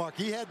now, Mark.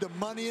 He had the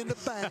money in the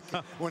bank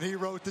when he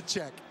wrote the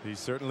check. He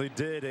certainly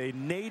did. A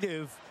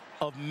native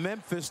of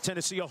Memphis,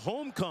 Tennessee, a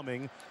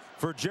homecoming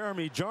for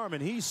Jeremy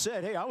Jarman. He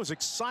said, "Hey, I was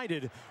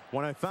excited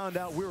when I found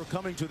out we were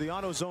coming to the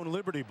AutoZone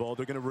Liberty Bowl.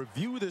 They're going to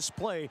review this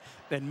play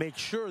and make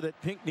sure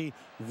that Pinkney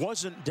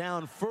wasn't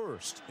down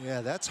first." Yeah,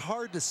 that's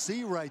hard to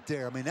see right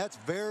there. I mean, that's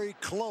very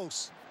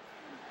close.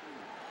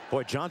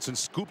 Boy, Johnson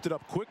scooped it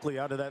up quickly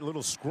out of that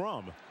little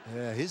scrum.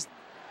 Yeah,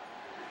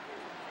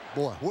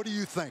 boy, what do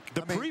you think?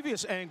 The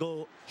previous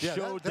angle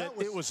showed that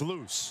it was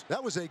loose.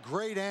 That was a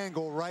great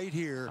angle right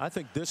here. I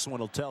think this one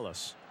will tell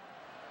us.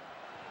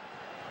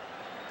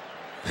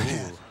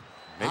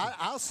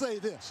 I'll say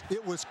this.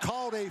 It was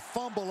called a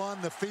fumble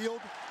on the field.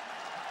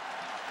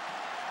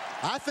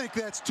 I think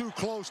that's too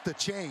close to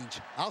change.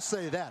 I'll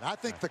say that. I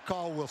think the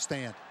call will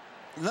stand.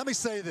 Let me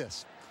say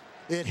this.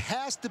 It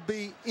has to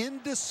be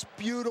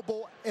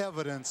indisputable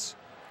evidence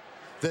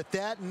that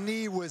that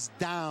knee was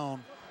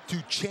down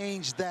to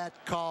change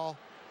that call.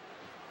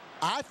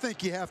 I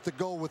think you have to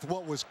go with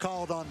what was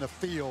called on the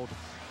field.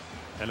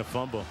 And a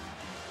fumble.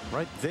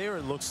 Right there,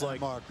 it looks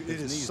like Mark, it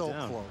is so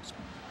close.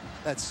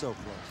 That's so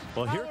close.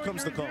 Well, here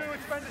comes the call.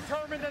 It's been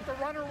determined that the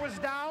runner was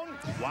down.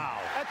 Wow.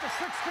 At the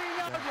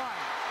 16-yard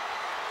line.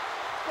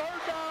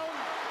 3rd down.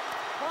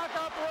 Clock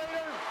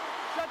operator.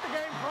 Set the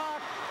game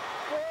clock.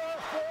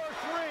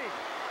 4-4-3.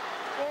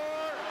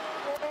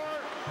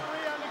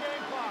 4-4-3 on the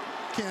game clock.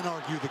 Can't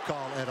argue the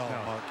call at all,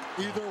 Mark.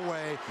 Either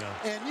way.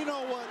 And you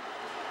know what?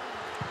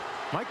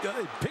 Mike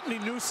Pinkney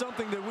knew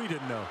something that we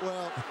didn't know.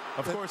 Well,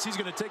 of course, he's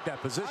going to take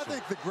that position. I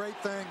think the great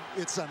thing,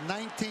 it's a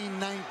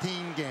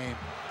 19-19 game.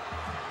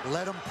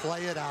 Let them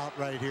play it out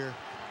right here.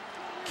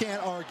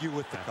 Can't argue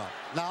with the call.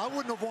 Now, I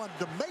wouldn't have wanted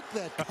to make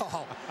that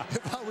call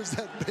if I was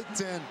that Big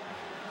Ten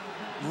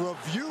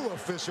review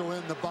official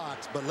in the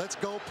box. But let's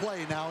go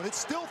play now. And it's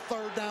still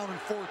 3rd down and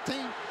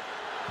 14.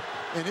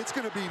 And it's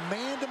going to be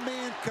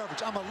man-to-man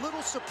coverage. I'm a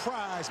little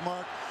surprised,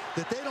 Mark,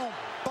 that they don't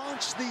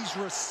bunch these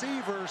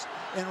receivers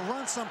and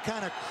run some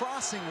kind of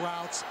crossing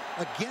routes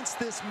against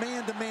this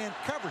man-to-man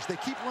coverage. They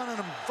keep running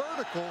them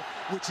vertical,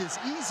 which is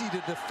easy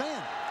to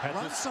defend.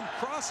 Run some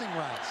crossing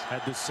routes.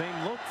 Had the same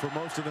look for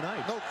most of the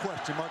night. No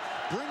question, Mark.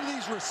 Bring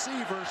these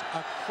receivers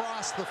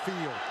across the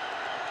field.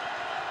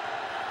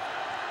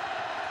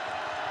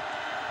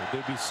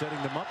 Would they be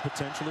setting them up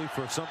potentially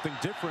for something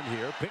different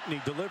here?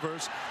 Pinkney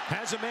delivers,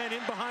 has a man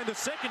in behind the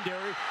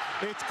secondary.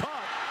 It's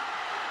caught.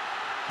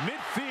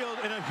 Midfield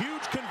and a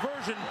huge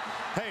conversion.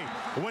 Hey,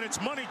 when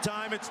it's money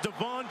time, it's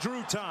Devon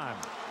Drew time.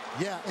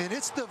 Yeah, and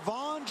it's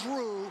Devon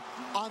Drew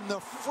on the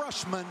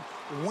freshman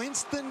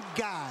Winston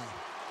Guy.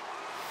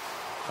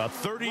 A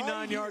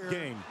 39-yard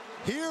gain.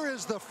 Here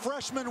is the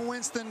freshman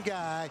Winston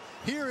Guy.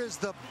 Here is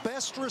the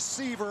best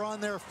receiver on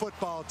their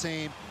football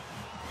team.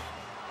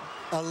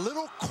 A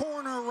little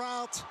corner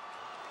route.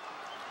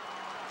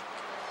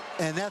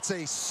 And that's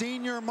a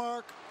senior,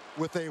 Mark.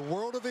 with a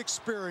world of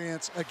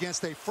experience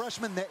against a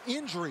freshman. The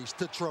injuries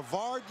to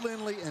Trevard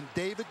Lindley and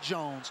David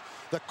Jones,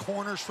 the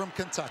corners from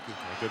Kentucky.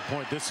 Good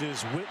point. This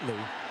is Whitley,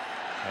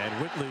 and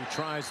Whitley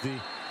tries the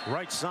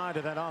right side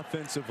of that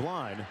offensive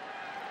line.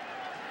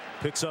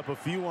 Picks up a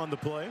few on the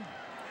play.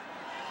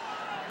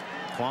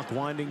 Clock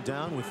winding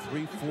down with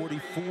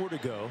 3:44 to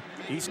go.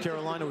 East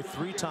Carolina with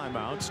 3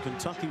 timeouts.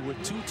 Kentucky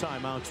with 2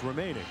 timeouts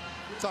remaining.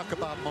 Talk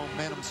about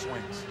momentum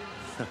swings.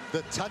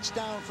 The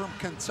touchdown from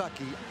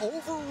Kentucky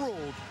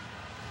overruled.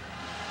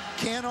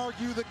 Can't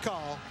argue the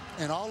call.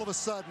 And all of a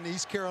sudden,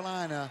 East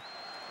Carolina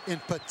in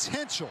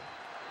potential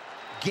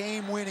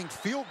game-winning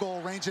field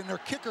goal range. And their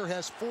kicker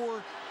has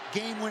 4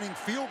 game-winning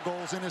field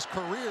goals in his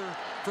career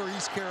for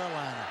East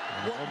Carolina.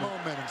 What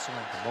momentum swing.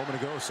 A moment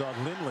ago, saw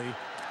Lindley,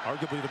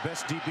 arguably the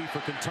best DB for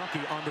Kentucky,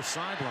 on the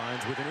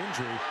sidelines with an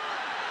injury.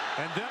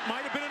 And that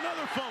might have been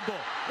another fumble.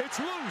 It's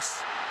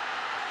loose.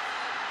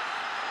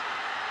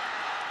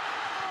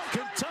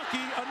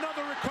 Kentucky,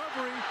 another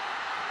recovery.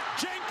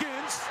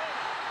 Jenkins,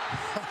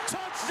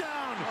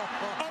 touchdown.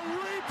 A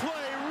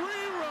replay,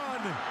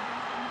 rerun.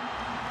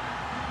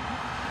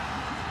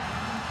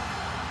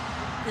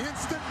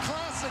 Instant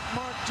classic,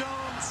 Mark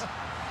Jones.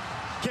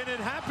 Can it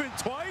happen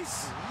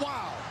twice?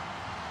 Wow.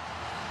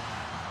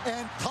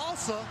 And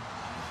Tulsa.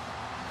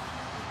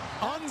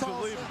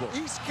 Unbelievable.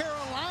 Tulsa, East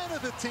Carolina,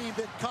 the team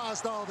that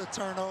caused all the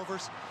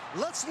turnovers.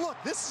 Let's look.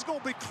 This is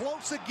going to be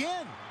close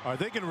again. Are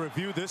they going to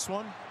review this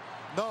one?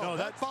 No,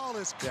 that ball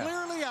is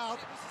clearly out.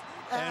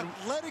 And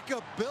athletic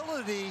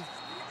ability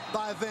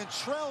by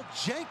Ventrell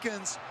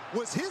Jenkins.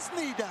 Was his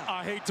knee down?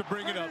 I hate to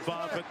bring it up,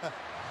 Bob, but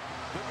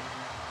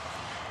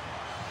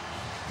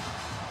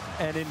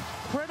an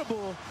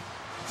incredible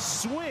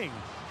swing.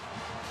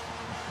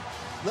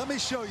 Let me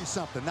show you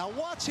something. Now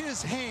watch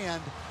his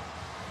hand.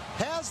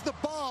 Has the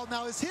ball.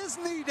 Now is his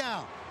knee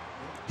down?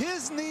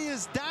 His knee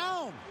is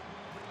down.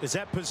 Is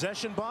that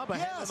possession, Bob? A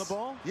hand on the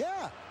ball?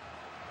 Yeah.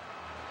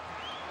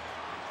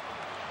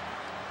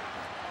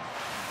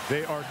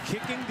 They are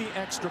kicking the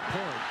extra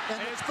point.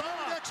 And it's the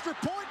third extra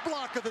point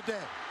block of the day.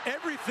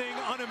 Everything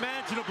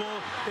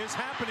unimaginable is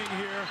happening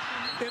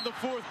here in the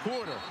 4th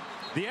quarter.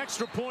 The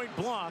extra point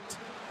blocked,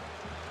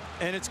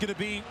 and it's going to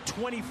be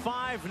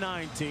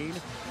 25-19.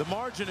 The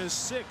margin is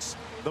 6.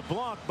 The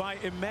block by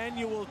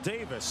Emmanuel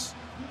Davis.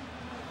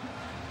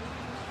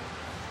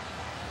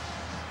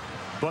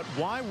 But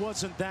why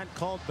wasn't that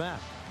called back?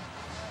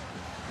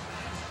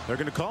 They're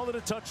going to call it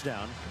a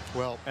touchdown.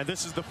 Well, and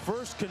this is the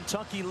first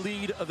Kentucky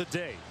lead of the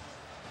day.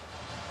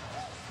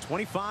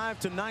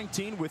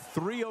 25-19 with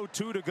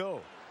 3:02 to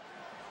go.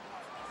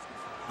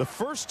 The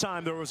first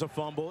time there was a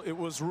fumble, it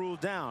was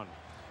ruled down.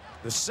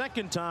 The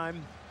second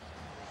time,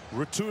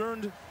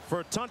 returned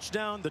for a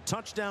touchdown. The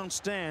touchdown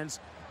stands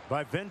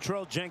by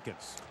Ventrell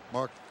Jenkins.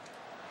 Mark,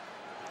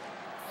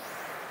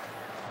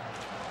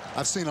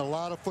 I've seen a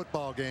lot of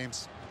football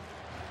games.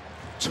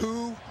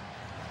 2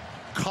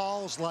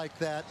 calls like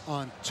that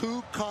on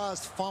 2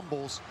 caused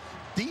fumbles.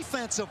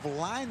 Defensive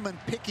linemen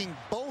picking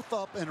both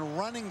up and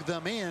running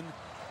them in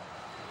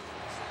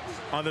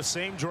on the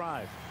same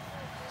drive.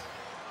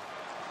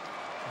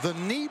 The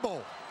knee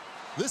bowl.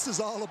 This is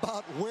all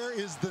about where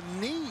is the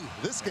knee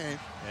this game.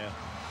 Yeah.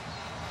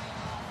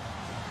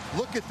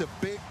 Look at the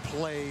big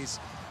plays,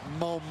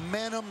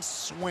 momentum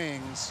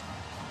swings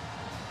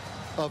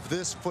of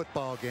this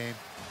football game.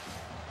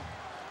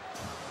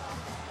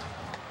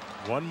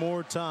 One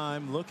more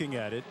time looking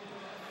at it.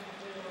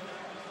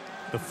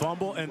 The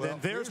fumble, and then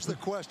there's the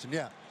question.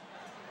 Yeah.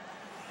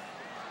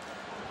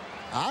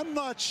 I'm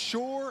not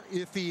sure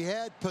if he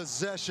had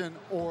possession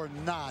or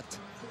not,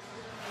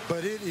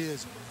 but it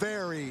is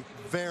very,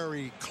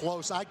 very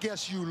close. I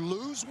guess you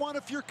lose one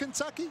if you're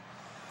Kentucky,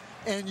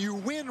 and you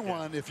win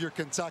one if you're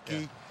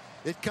Kentucky.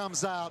 It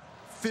comes out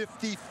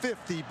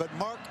 50-50. But,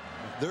 Mark,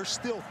 there's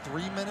still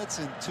 3 minutes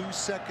and 2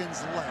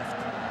 seconds left,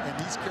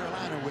 and East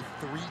Carolina with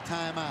 3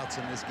 timeouts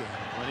in this game.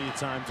 Plenty of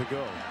time to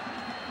go.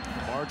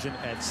 Margin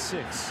at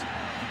 6.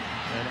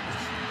 And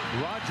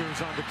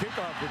Rogers on the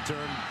kickoff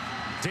return,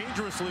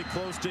 dangerously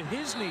close to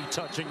his knee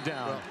touching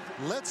down. Well,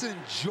 let's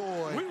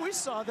enjoy. We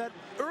saw that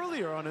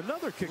earlier on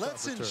another kickoff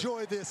Let's return.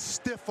 enjoy this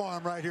stiff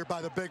arm right here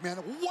by the big man.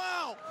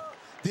 Wow!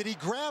 Did he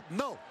grab?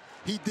 No,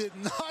 he did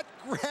not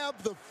grab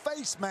the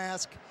face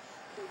mask.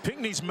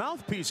 Pinkney's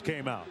mouthpiece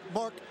came out.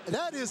 Mark,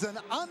 that is an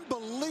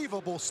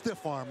unbelievable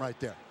stiff arm right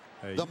there.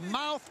 Hey. The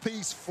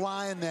mouthpiece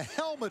flying, the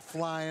helmet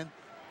flying.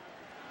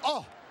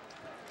 Oh!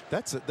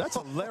 That's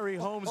a Larry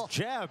Holmes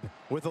jab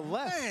with a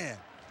left. Man.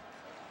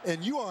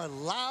 And you are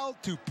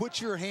allowed to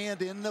put your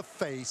hand in the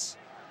face.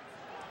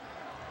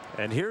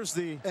 And here's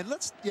the... And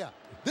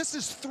this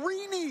is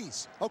 3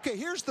 knees. Okay,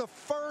 here's the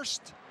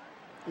first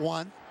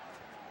one.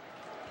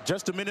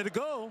 Just a minute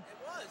ago,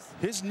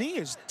 his knee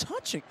is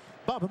touching.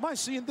 Bob, am I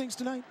seeing things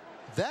tonight?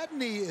 That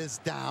knee is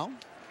down.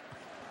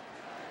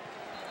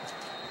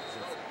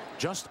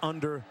 Just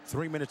under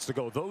 3 minutes to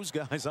go. Those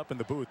guys up in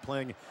the booth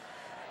playing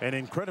an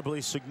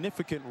incredibly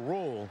significant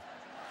role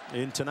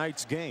in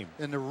tonight's game.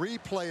 And the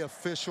replay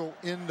official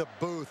in the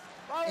booth,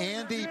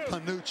 Andy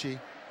Panucci.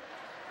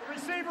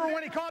 receiver,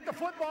 when he caught the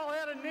football,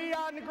 had a knee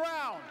on the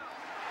ground.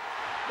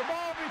 The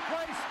ball will be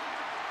placed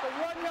at the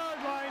 1 yard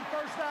line,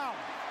 first down.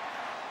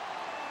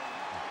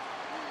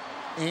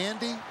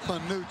 Andy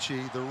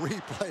Panucci, the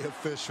replay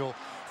official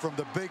from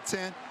the Big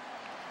Ten,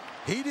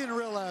 he didn't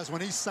realize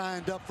when he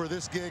signed up for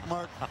this gig,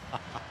 Mark,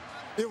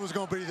 it was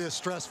going to be this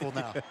stressful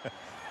now.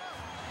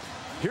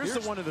 Here's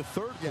the one in the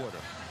third quarter.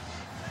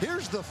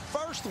 Here's the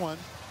first one.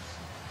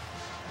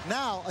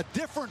 Now, a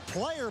different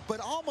player, but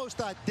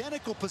almost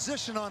identical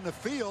position on the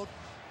field.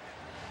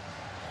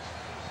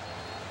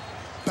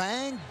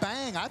 Bang,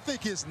 bang. I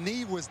think his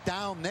knee was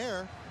down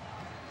there.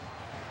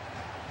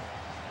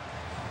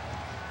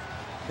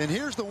 And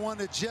here's the one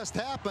that just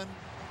happened,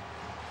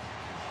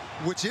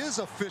 which is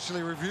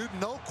officially reviewed,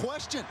 no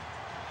question.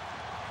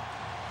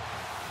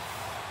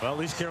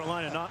 Well, East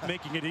Carolina not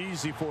making it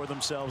easy for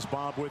themselves,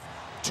 Bob, with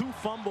 2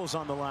 fumbles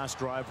on the last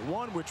drive,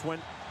 one which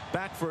went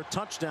back for a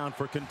touchdown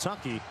for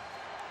Kentucky,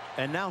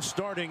 and now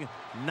starting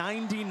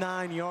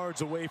 99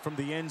 yards away from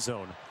the end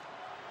zone.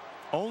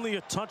 Only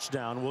a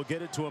touchdown will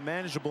get it to a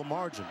manageable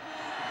margin.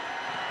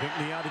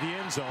 Pinkney out of the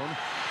end zone,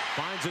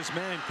 finds his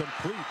man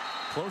complete,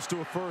 close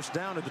to a first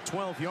down at the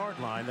 12-yard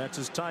line. That's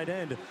his tight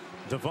end,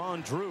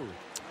 Devon Drew.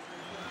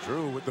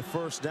 Drew with the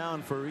first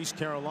down for East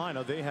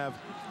Carolina. They have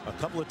a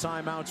couple of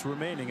timeouts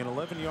remaining, an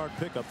 11-yard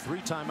pickup, 3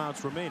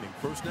 timeouts remaining.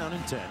 First down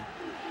and 10.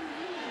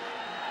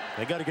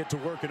 They got to get to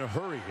work in a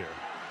hurry here.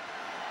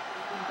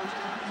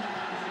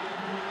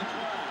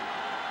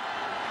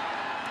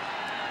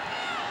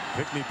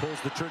 Pinkney pulls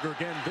the trigger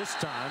again this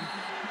time.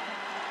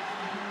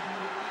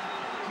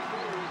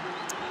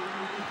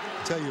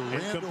 Tell you,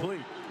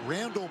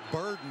 Randall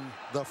Burden,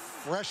 the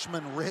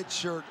freshman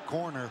redshirt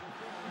corner,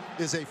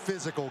 is a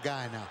physical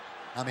guy now.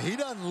 I mean, he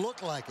doesn't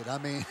look like it. I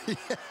mean,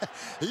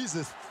 he's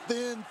a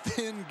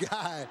thin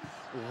guy,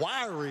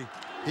 wiry.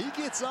 He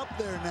gets up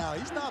there now.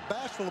 He's not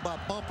bashful about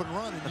bump and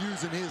run and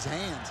using his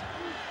hands.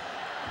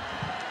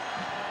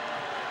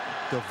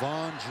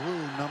 Devon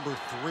Drew, number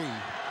 3.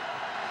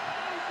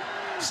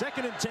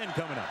 Second and 10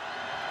 coming up.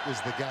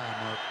 Is the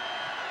guy, Mark.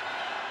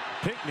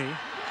 Pinkney,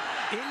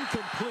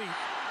 incomplete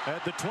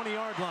at the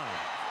 20-yard line.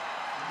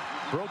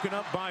 Broken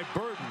up by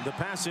Burden. The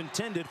pass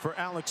intended for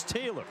Alex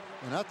Taylor.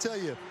 And I'll tell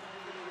you,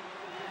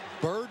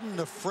 Burden,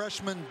 the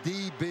freshman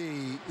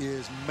DB,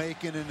 is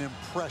making an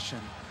impression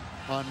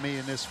on me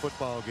in this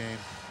football game.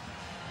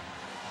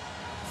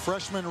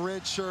 Freshman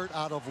redshirt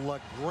out of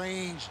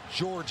LaGrange,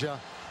 Georgia.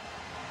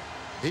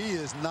 He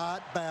is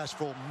not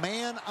bashful.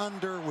 Man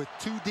under with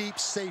 2 deep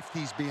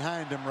safeties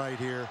behind him right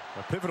here.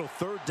 A pivotal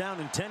 3rd down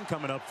and 10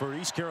 coming up for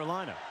East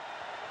Carolina.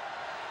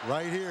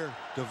 Right here,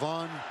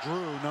 Devon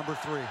Drew, number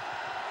 3.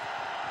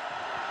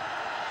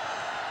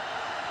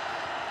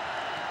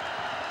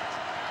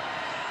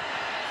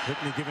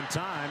 Pinkney given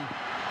time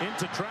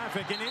into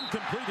traffic and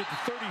incomplete at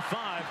the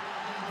 35.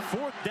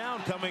 4th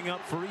down coming up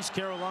for East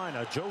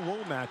Carolina. Joe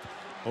Womack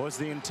was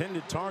the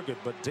intended target,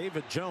 but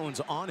David Jones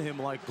on him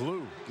like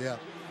glue. Yeah.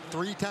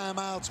 3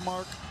 timeouts,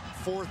 Mark.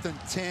 4th and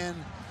 10.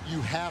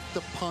 You have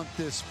to punt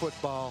this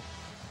football.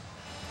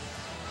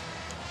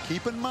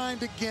 Keep in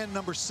mind again,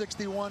 number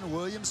 61,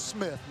 William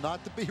Smith,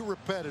 not to be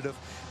repetitive.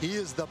 He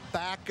is the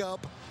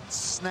backup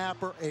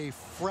snapper, a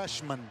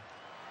freshman.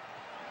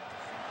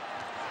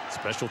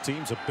 Special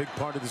teams a big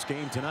part of this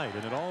game tonight,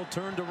 and it all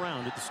turned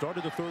around at the start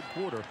of the 3rd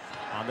quarter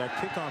on that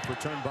kickoff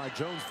return by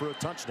Jones for a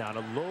touchdown.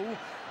 A low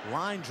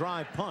line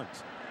drive punt,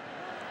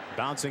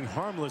 bouncing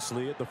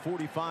harmlessly at the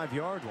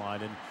 45-yard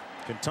line, and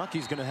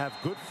Kentucky's going to have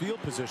good field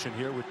position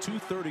here with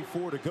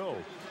 2:34 to go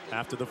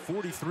after the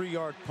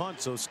 43-yard punt.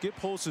 So Skip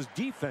Holtz's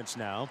defense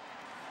now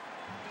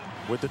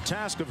with the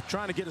task of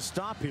trying to get a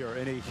stop here,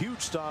 and a huge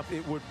stop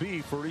it would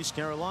be for East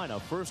Carolina.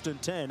 1st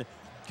and 10,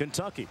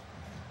 Kentucky.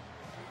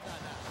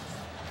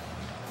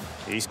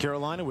 East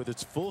Carolina with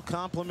its full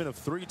complement of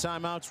 3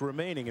 timeouts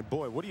remaining. And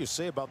boy, what do you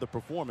say about the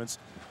performance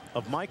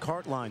of Mike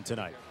Hartline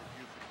tonight?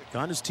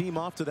 Got his team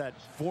off to that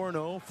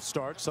 4-0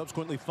 start,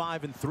 subsequently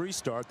 5-3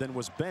 start, then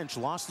was benched,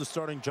 lost the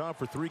starting job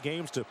for 3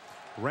 games to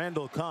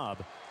Randall Cobb.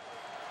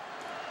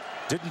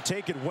 Didn't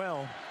take it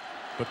well,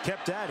 but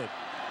kept at it,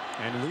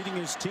 and leading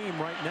his team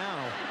right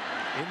now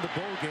in the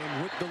bowl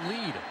game with the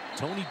lead.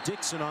 Tony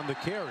Dixon on the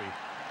carry.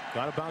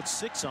 Got about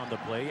 6 on the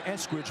play.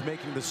 Eskridge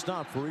making the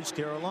stop for East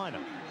Carolina.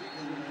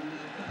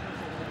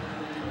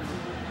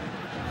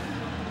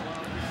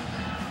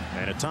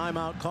 And a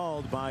timeout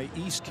called by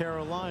East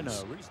Carolina.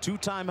 2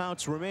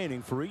 timeouts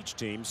remaining for each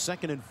team.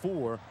 2nd and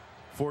 4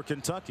 for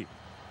Kentucky.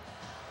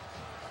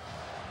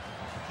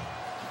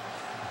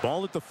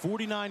 Ball at the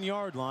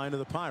 49-yard line of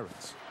the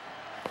Pirates.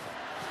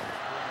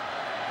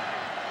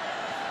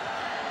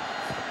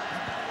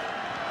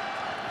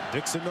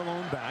 Dixon the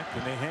lone back,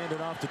 and they hand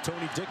it off to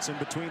Tony Dixon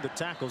between the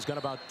tackles. Got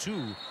about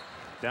 2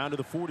 down to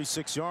the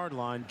 46-yard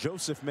line.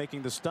 Joseph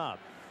making the stop.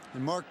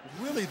 And Mark,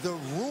 really the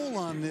rule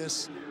on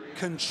this,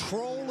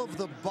 control of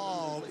the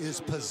ball is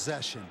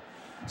possession.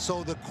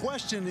 So the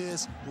question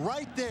is,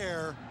 right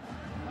there,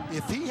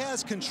 if he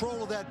has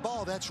control of that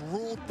ball, that's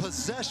ruled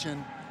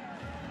possession.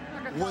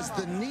 Was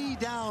the knee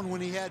down when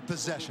he had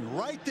possession?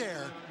 Right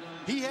there,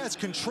 he has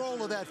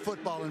control of that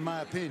football, in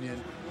my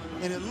opinion,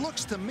 and it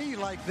looks to me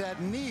like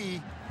that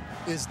knee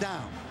is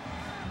down.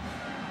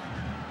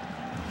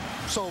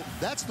 So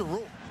that's the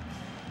rule.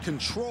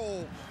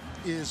 Control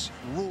is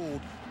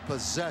ruled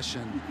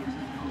possession.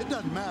 It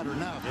doesn't matter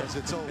now because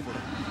it's over.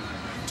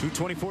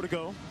 2:24 to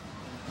go.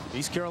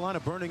 East Carolina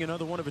burning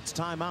another one of its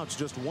timeouts.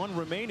 Just one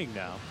remaining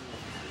now.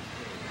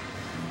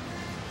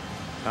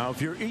 Now,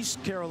 if you're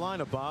East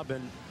Carolina, Bob,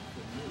 and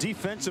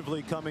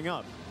defensively coming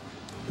up,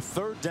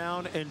 3rd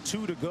down and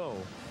 2 to go.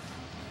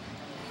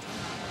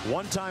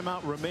 One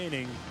timeout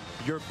remaining.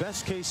 Your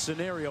best case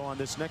scenario on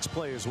this next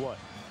play is what?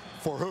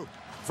 For who?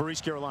 For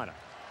East Carolina.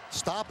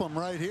 Stop them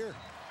right here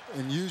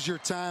and use your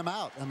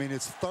timeout. I mean,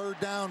 it's 3rd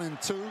down and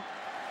 2.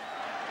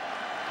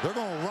 They're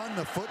going to run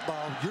the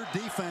football. Your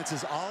defense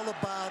is all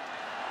about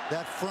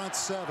that front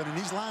 7, and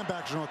these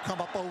linebackers are going to come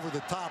up over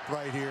the top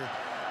right here.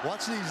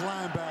 Watch these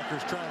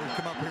linebackers try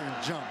to come up here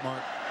and jump,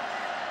 Mark.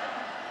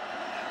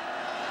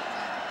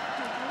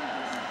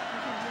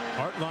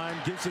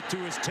 Hartline gives it to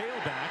his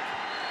tailback,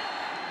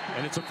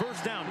 and it's a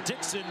 1st down.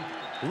 Dixon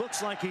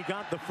looks like he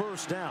got the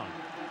 1st down,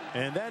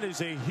 and that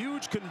is a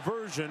huge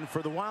conversion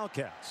for the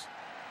Wildcats.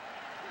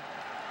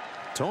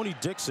 Tony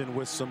Dixon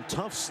with some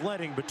tough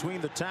sledding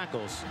between the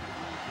tackles.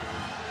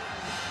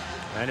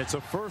 And it's a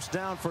 1st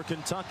down for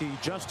Kentucky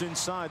just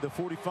inside the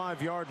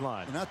 45-yard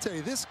line. And I'll tell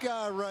you, this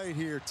guy right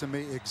here to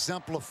me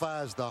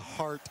exemplifies the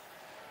heart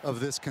of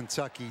this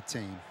Kentucky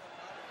team.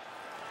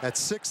 At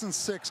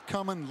 6-6,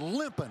 coming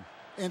limping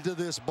into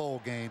this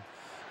bowl game.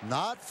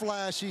 Not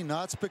flashy,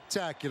 not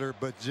spectacular,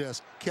 but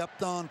just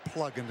kept on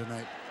plugging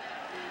tonight.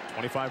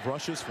 25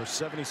 rushes for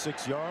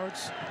 76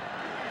 yards.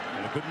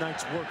 And a good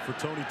night's work for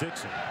Tony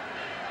Dixon.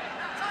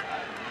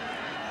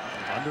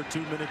 Under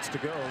 2 minutes to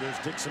go. There's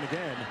Dixon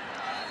again.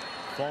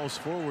 Falls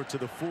forward to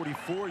the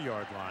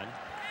 44-yard line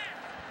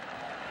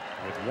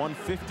with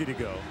 1:50 to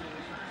go.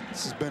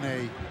 This has been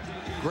a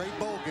great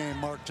bowl game,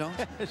 Mark Jones.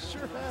 It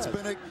sure has. It's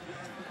been a...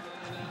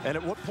 And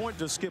at what point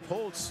does Skip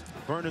Holtz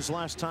burn his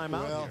last time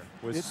out here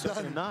with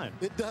 2nd and 9?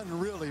 It doesn't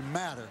really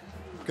matter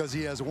because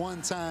he has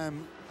one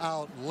time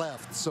out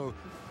left. So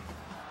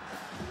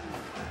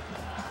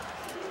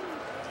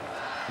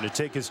to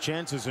take his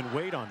chances and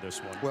wait on this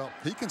one. Well,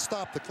 he can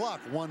stop the clock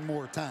one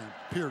more time,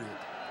 period.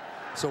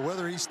 So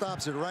whether he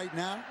stops it right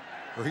now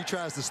or he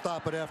tries to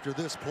stop it after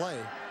this play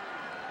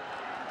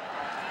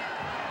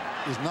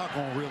is not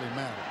going to really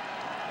matter.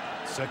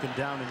 2nd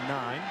down and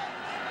 9.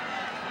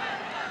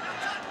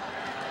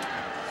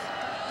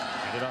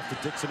 Hand it off to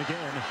Dixon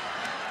again.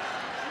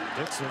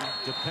 Dixon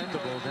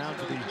dependable down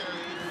to the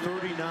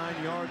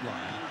 39-yard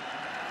line.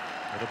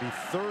 It'll be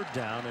 3rd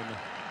down and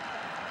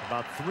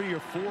about 3 or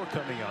 4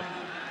 coming up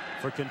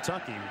for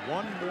Kentucky.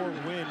 One more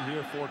win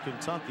here for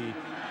Kentucky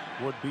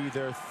would be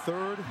their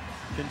 3rd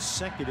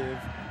consecutive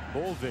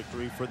bowl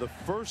victory for the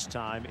 1st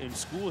time in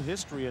school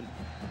history. And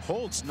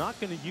Holtz not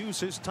going to use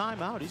his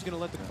timeout. He's going to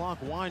let the clock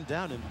wind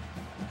down.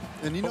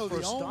 And you know,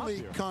 the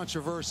only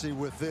controversy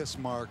with this,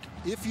 Mark,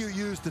 if you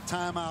use the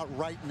timeout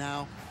right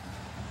now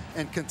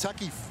and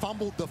Kentucky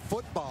fumbled the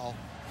football,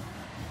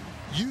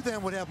 you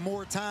then would have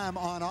more time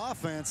on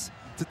offense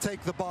to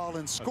take the ball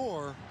and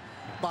score.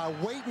 By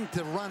waiting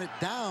to run it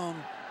down,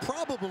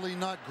 probably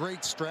not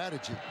great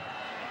strategy.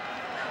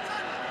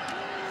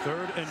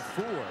 3rd and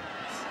 4.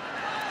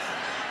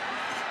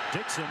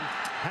 Dixon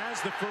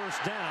has the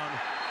 1st down.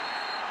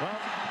 Well,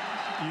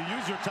 you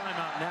use your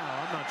timeout now.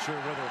 I'm not sure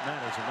whether it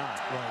matters or not.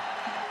 Right.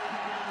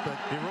 But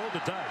he rolled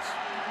the dice.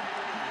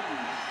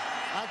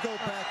 I go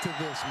back to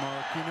this,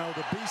 Mark. You know,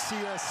 the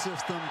BCS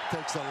system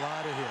takes a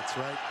lot of hits,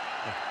 right?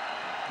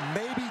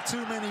 Maybe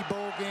too many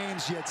bowl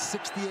games. You had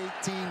 68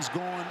 teams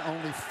going,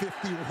 only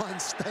 51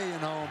 staying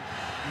home.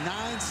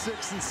 9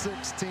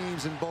 6-6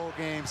 teams in bowl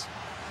games.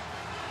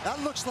 That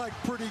looks like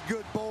pretty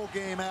good bowl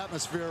game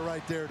atmosphere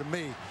right there to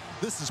me.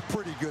 This is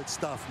pretty good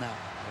stuff now.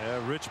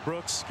 Yeah, Rich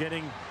Brooks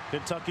getting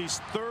Kentucky's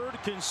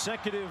 3rd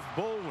consecutive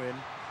bowl win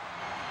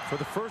for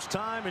the 1st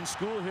time in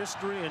school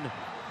history. And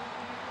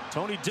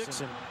Tony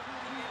Dixon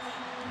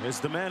is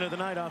the man of the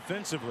night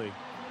offensively.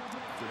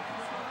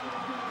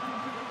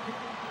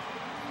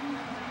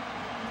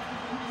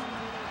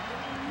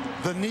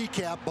 The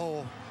kneecap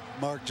bowl,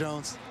 Mark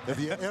Jones. Have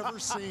you ever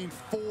seen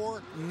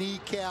 4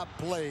 kneecap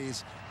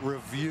plays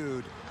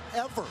reviewed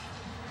ever?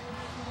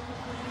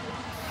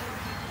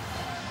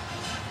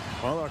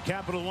 Well, our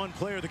Capital One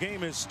player of the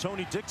game is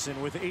Tony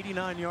Dixon with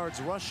 89 yards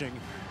rushing,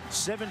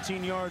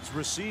 17 yards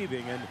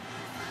receiving, and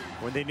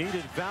when they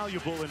needed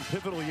valuable and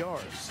pivotal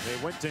yards,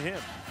 they went to him.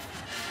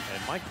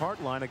 And Mike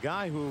Hartline, a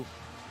guy who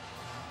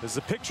is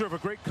the picture of a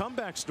great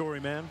comeback story,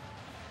 man.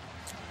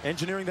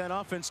 Engineering that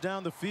offense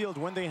down the field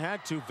when they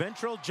had to.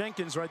 Ventrell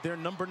Jenkins right there,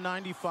 number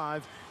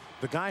 95,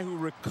 the guy who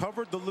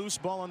recovered the loose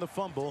ball on the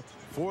fumble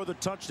for the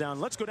touchdown.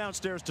 Let's go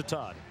downstairs to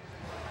Todd.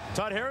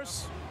 Todd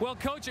Harris? Well,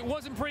 Coach, it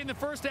wasn't pretty in the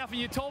 1st half, and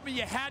you told me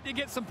you had to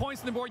get some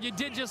points on the board. You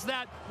did just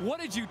that. What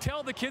did you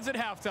tell the kids at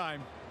halftime?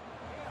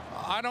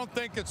 I don't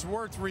think it's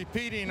worth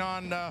repeating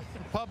on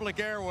public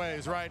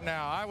airways right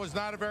now. I was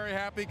not a very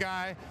happy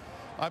guy.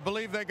 I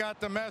believe they got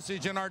the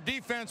message, and our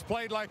defense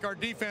played like our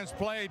defense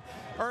played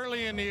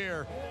early in the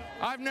year.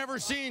 I've never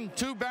seen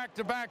 2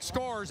 back-to-back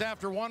scores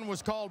after one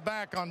was called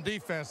back on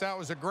defense. That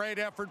was a great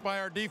effort by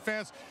our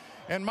defense.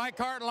 And Mike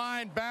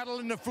Hartline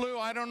battling the flu.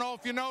 I don't know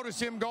if you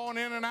noticed him going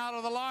in and out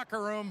of the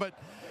locker room, but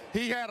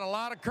he had a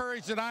lot of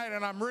courage tonight,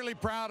 and I'm really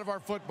proud of our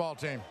football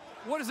team.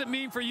 What does it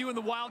mean for you and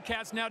the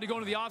Wildcats now to go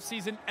into the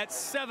offseason at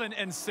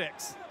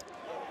 7-6?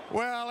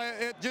 Well,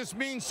 it just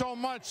means so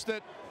much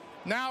that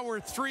now we're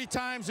 3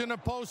 times in the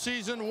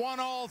postseason, won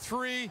all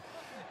 3.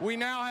 We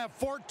now have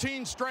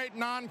 14 straight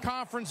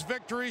non-conference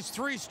victories,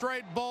 3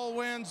 straight bowl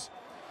wins.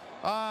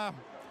 I'm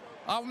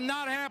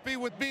not happy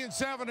with being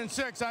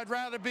 7-6. I'd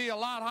rather be a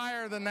lot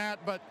higher than that,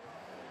 but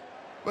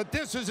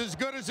this is as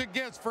good as it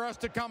gets for us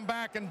to come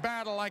back and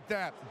battle like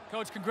that.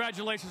 Coach,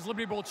 congratulations.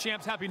 Liberty Bowl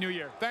champs. Happy New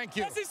Year. Thank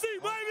you. SEC,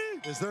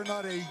 baby! Is there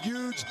not a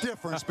huge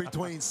difference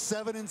between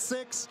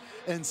 7-6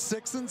 and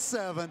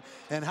 6-7?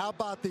 And how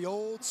about the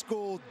old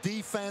school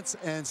defense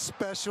and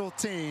special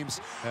teams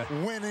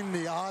winning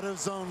the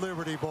out-of-zone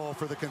Liberty Bowl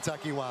for the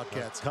Kentucky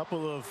Wildcats? A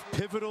couple of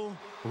pivotal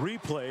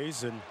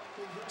replays, and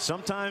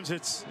sometimes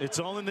it's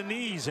all in the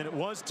knees, and it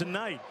was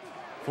tonight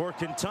for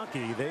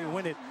Kentucky. They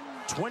win it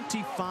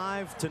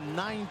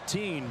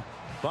 25-19.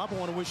 Bob, I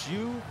want to wish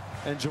you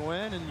and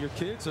Joanne and your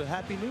kids a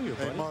happy New Year,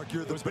 buddy. Hey, Mark,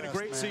 you're the best, It's been a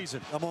great man.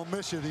 season. I'm going to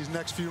miss you these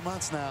next few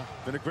months now.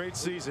 Been a great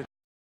season.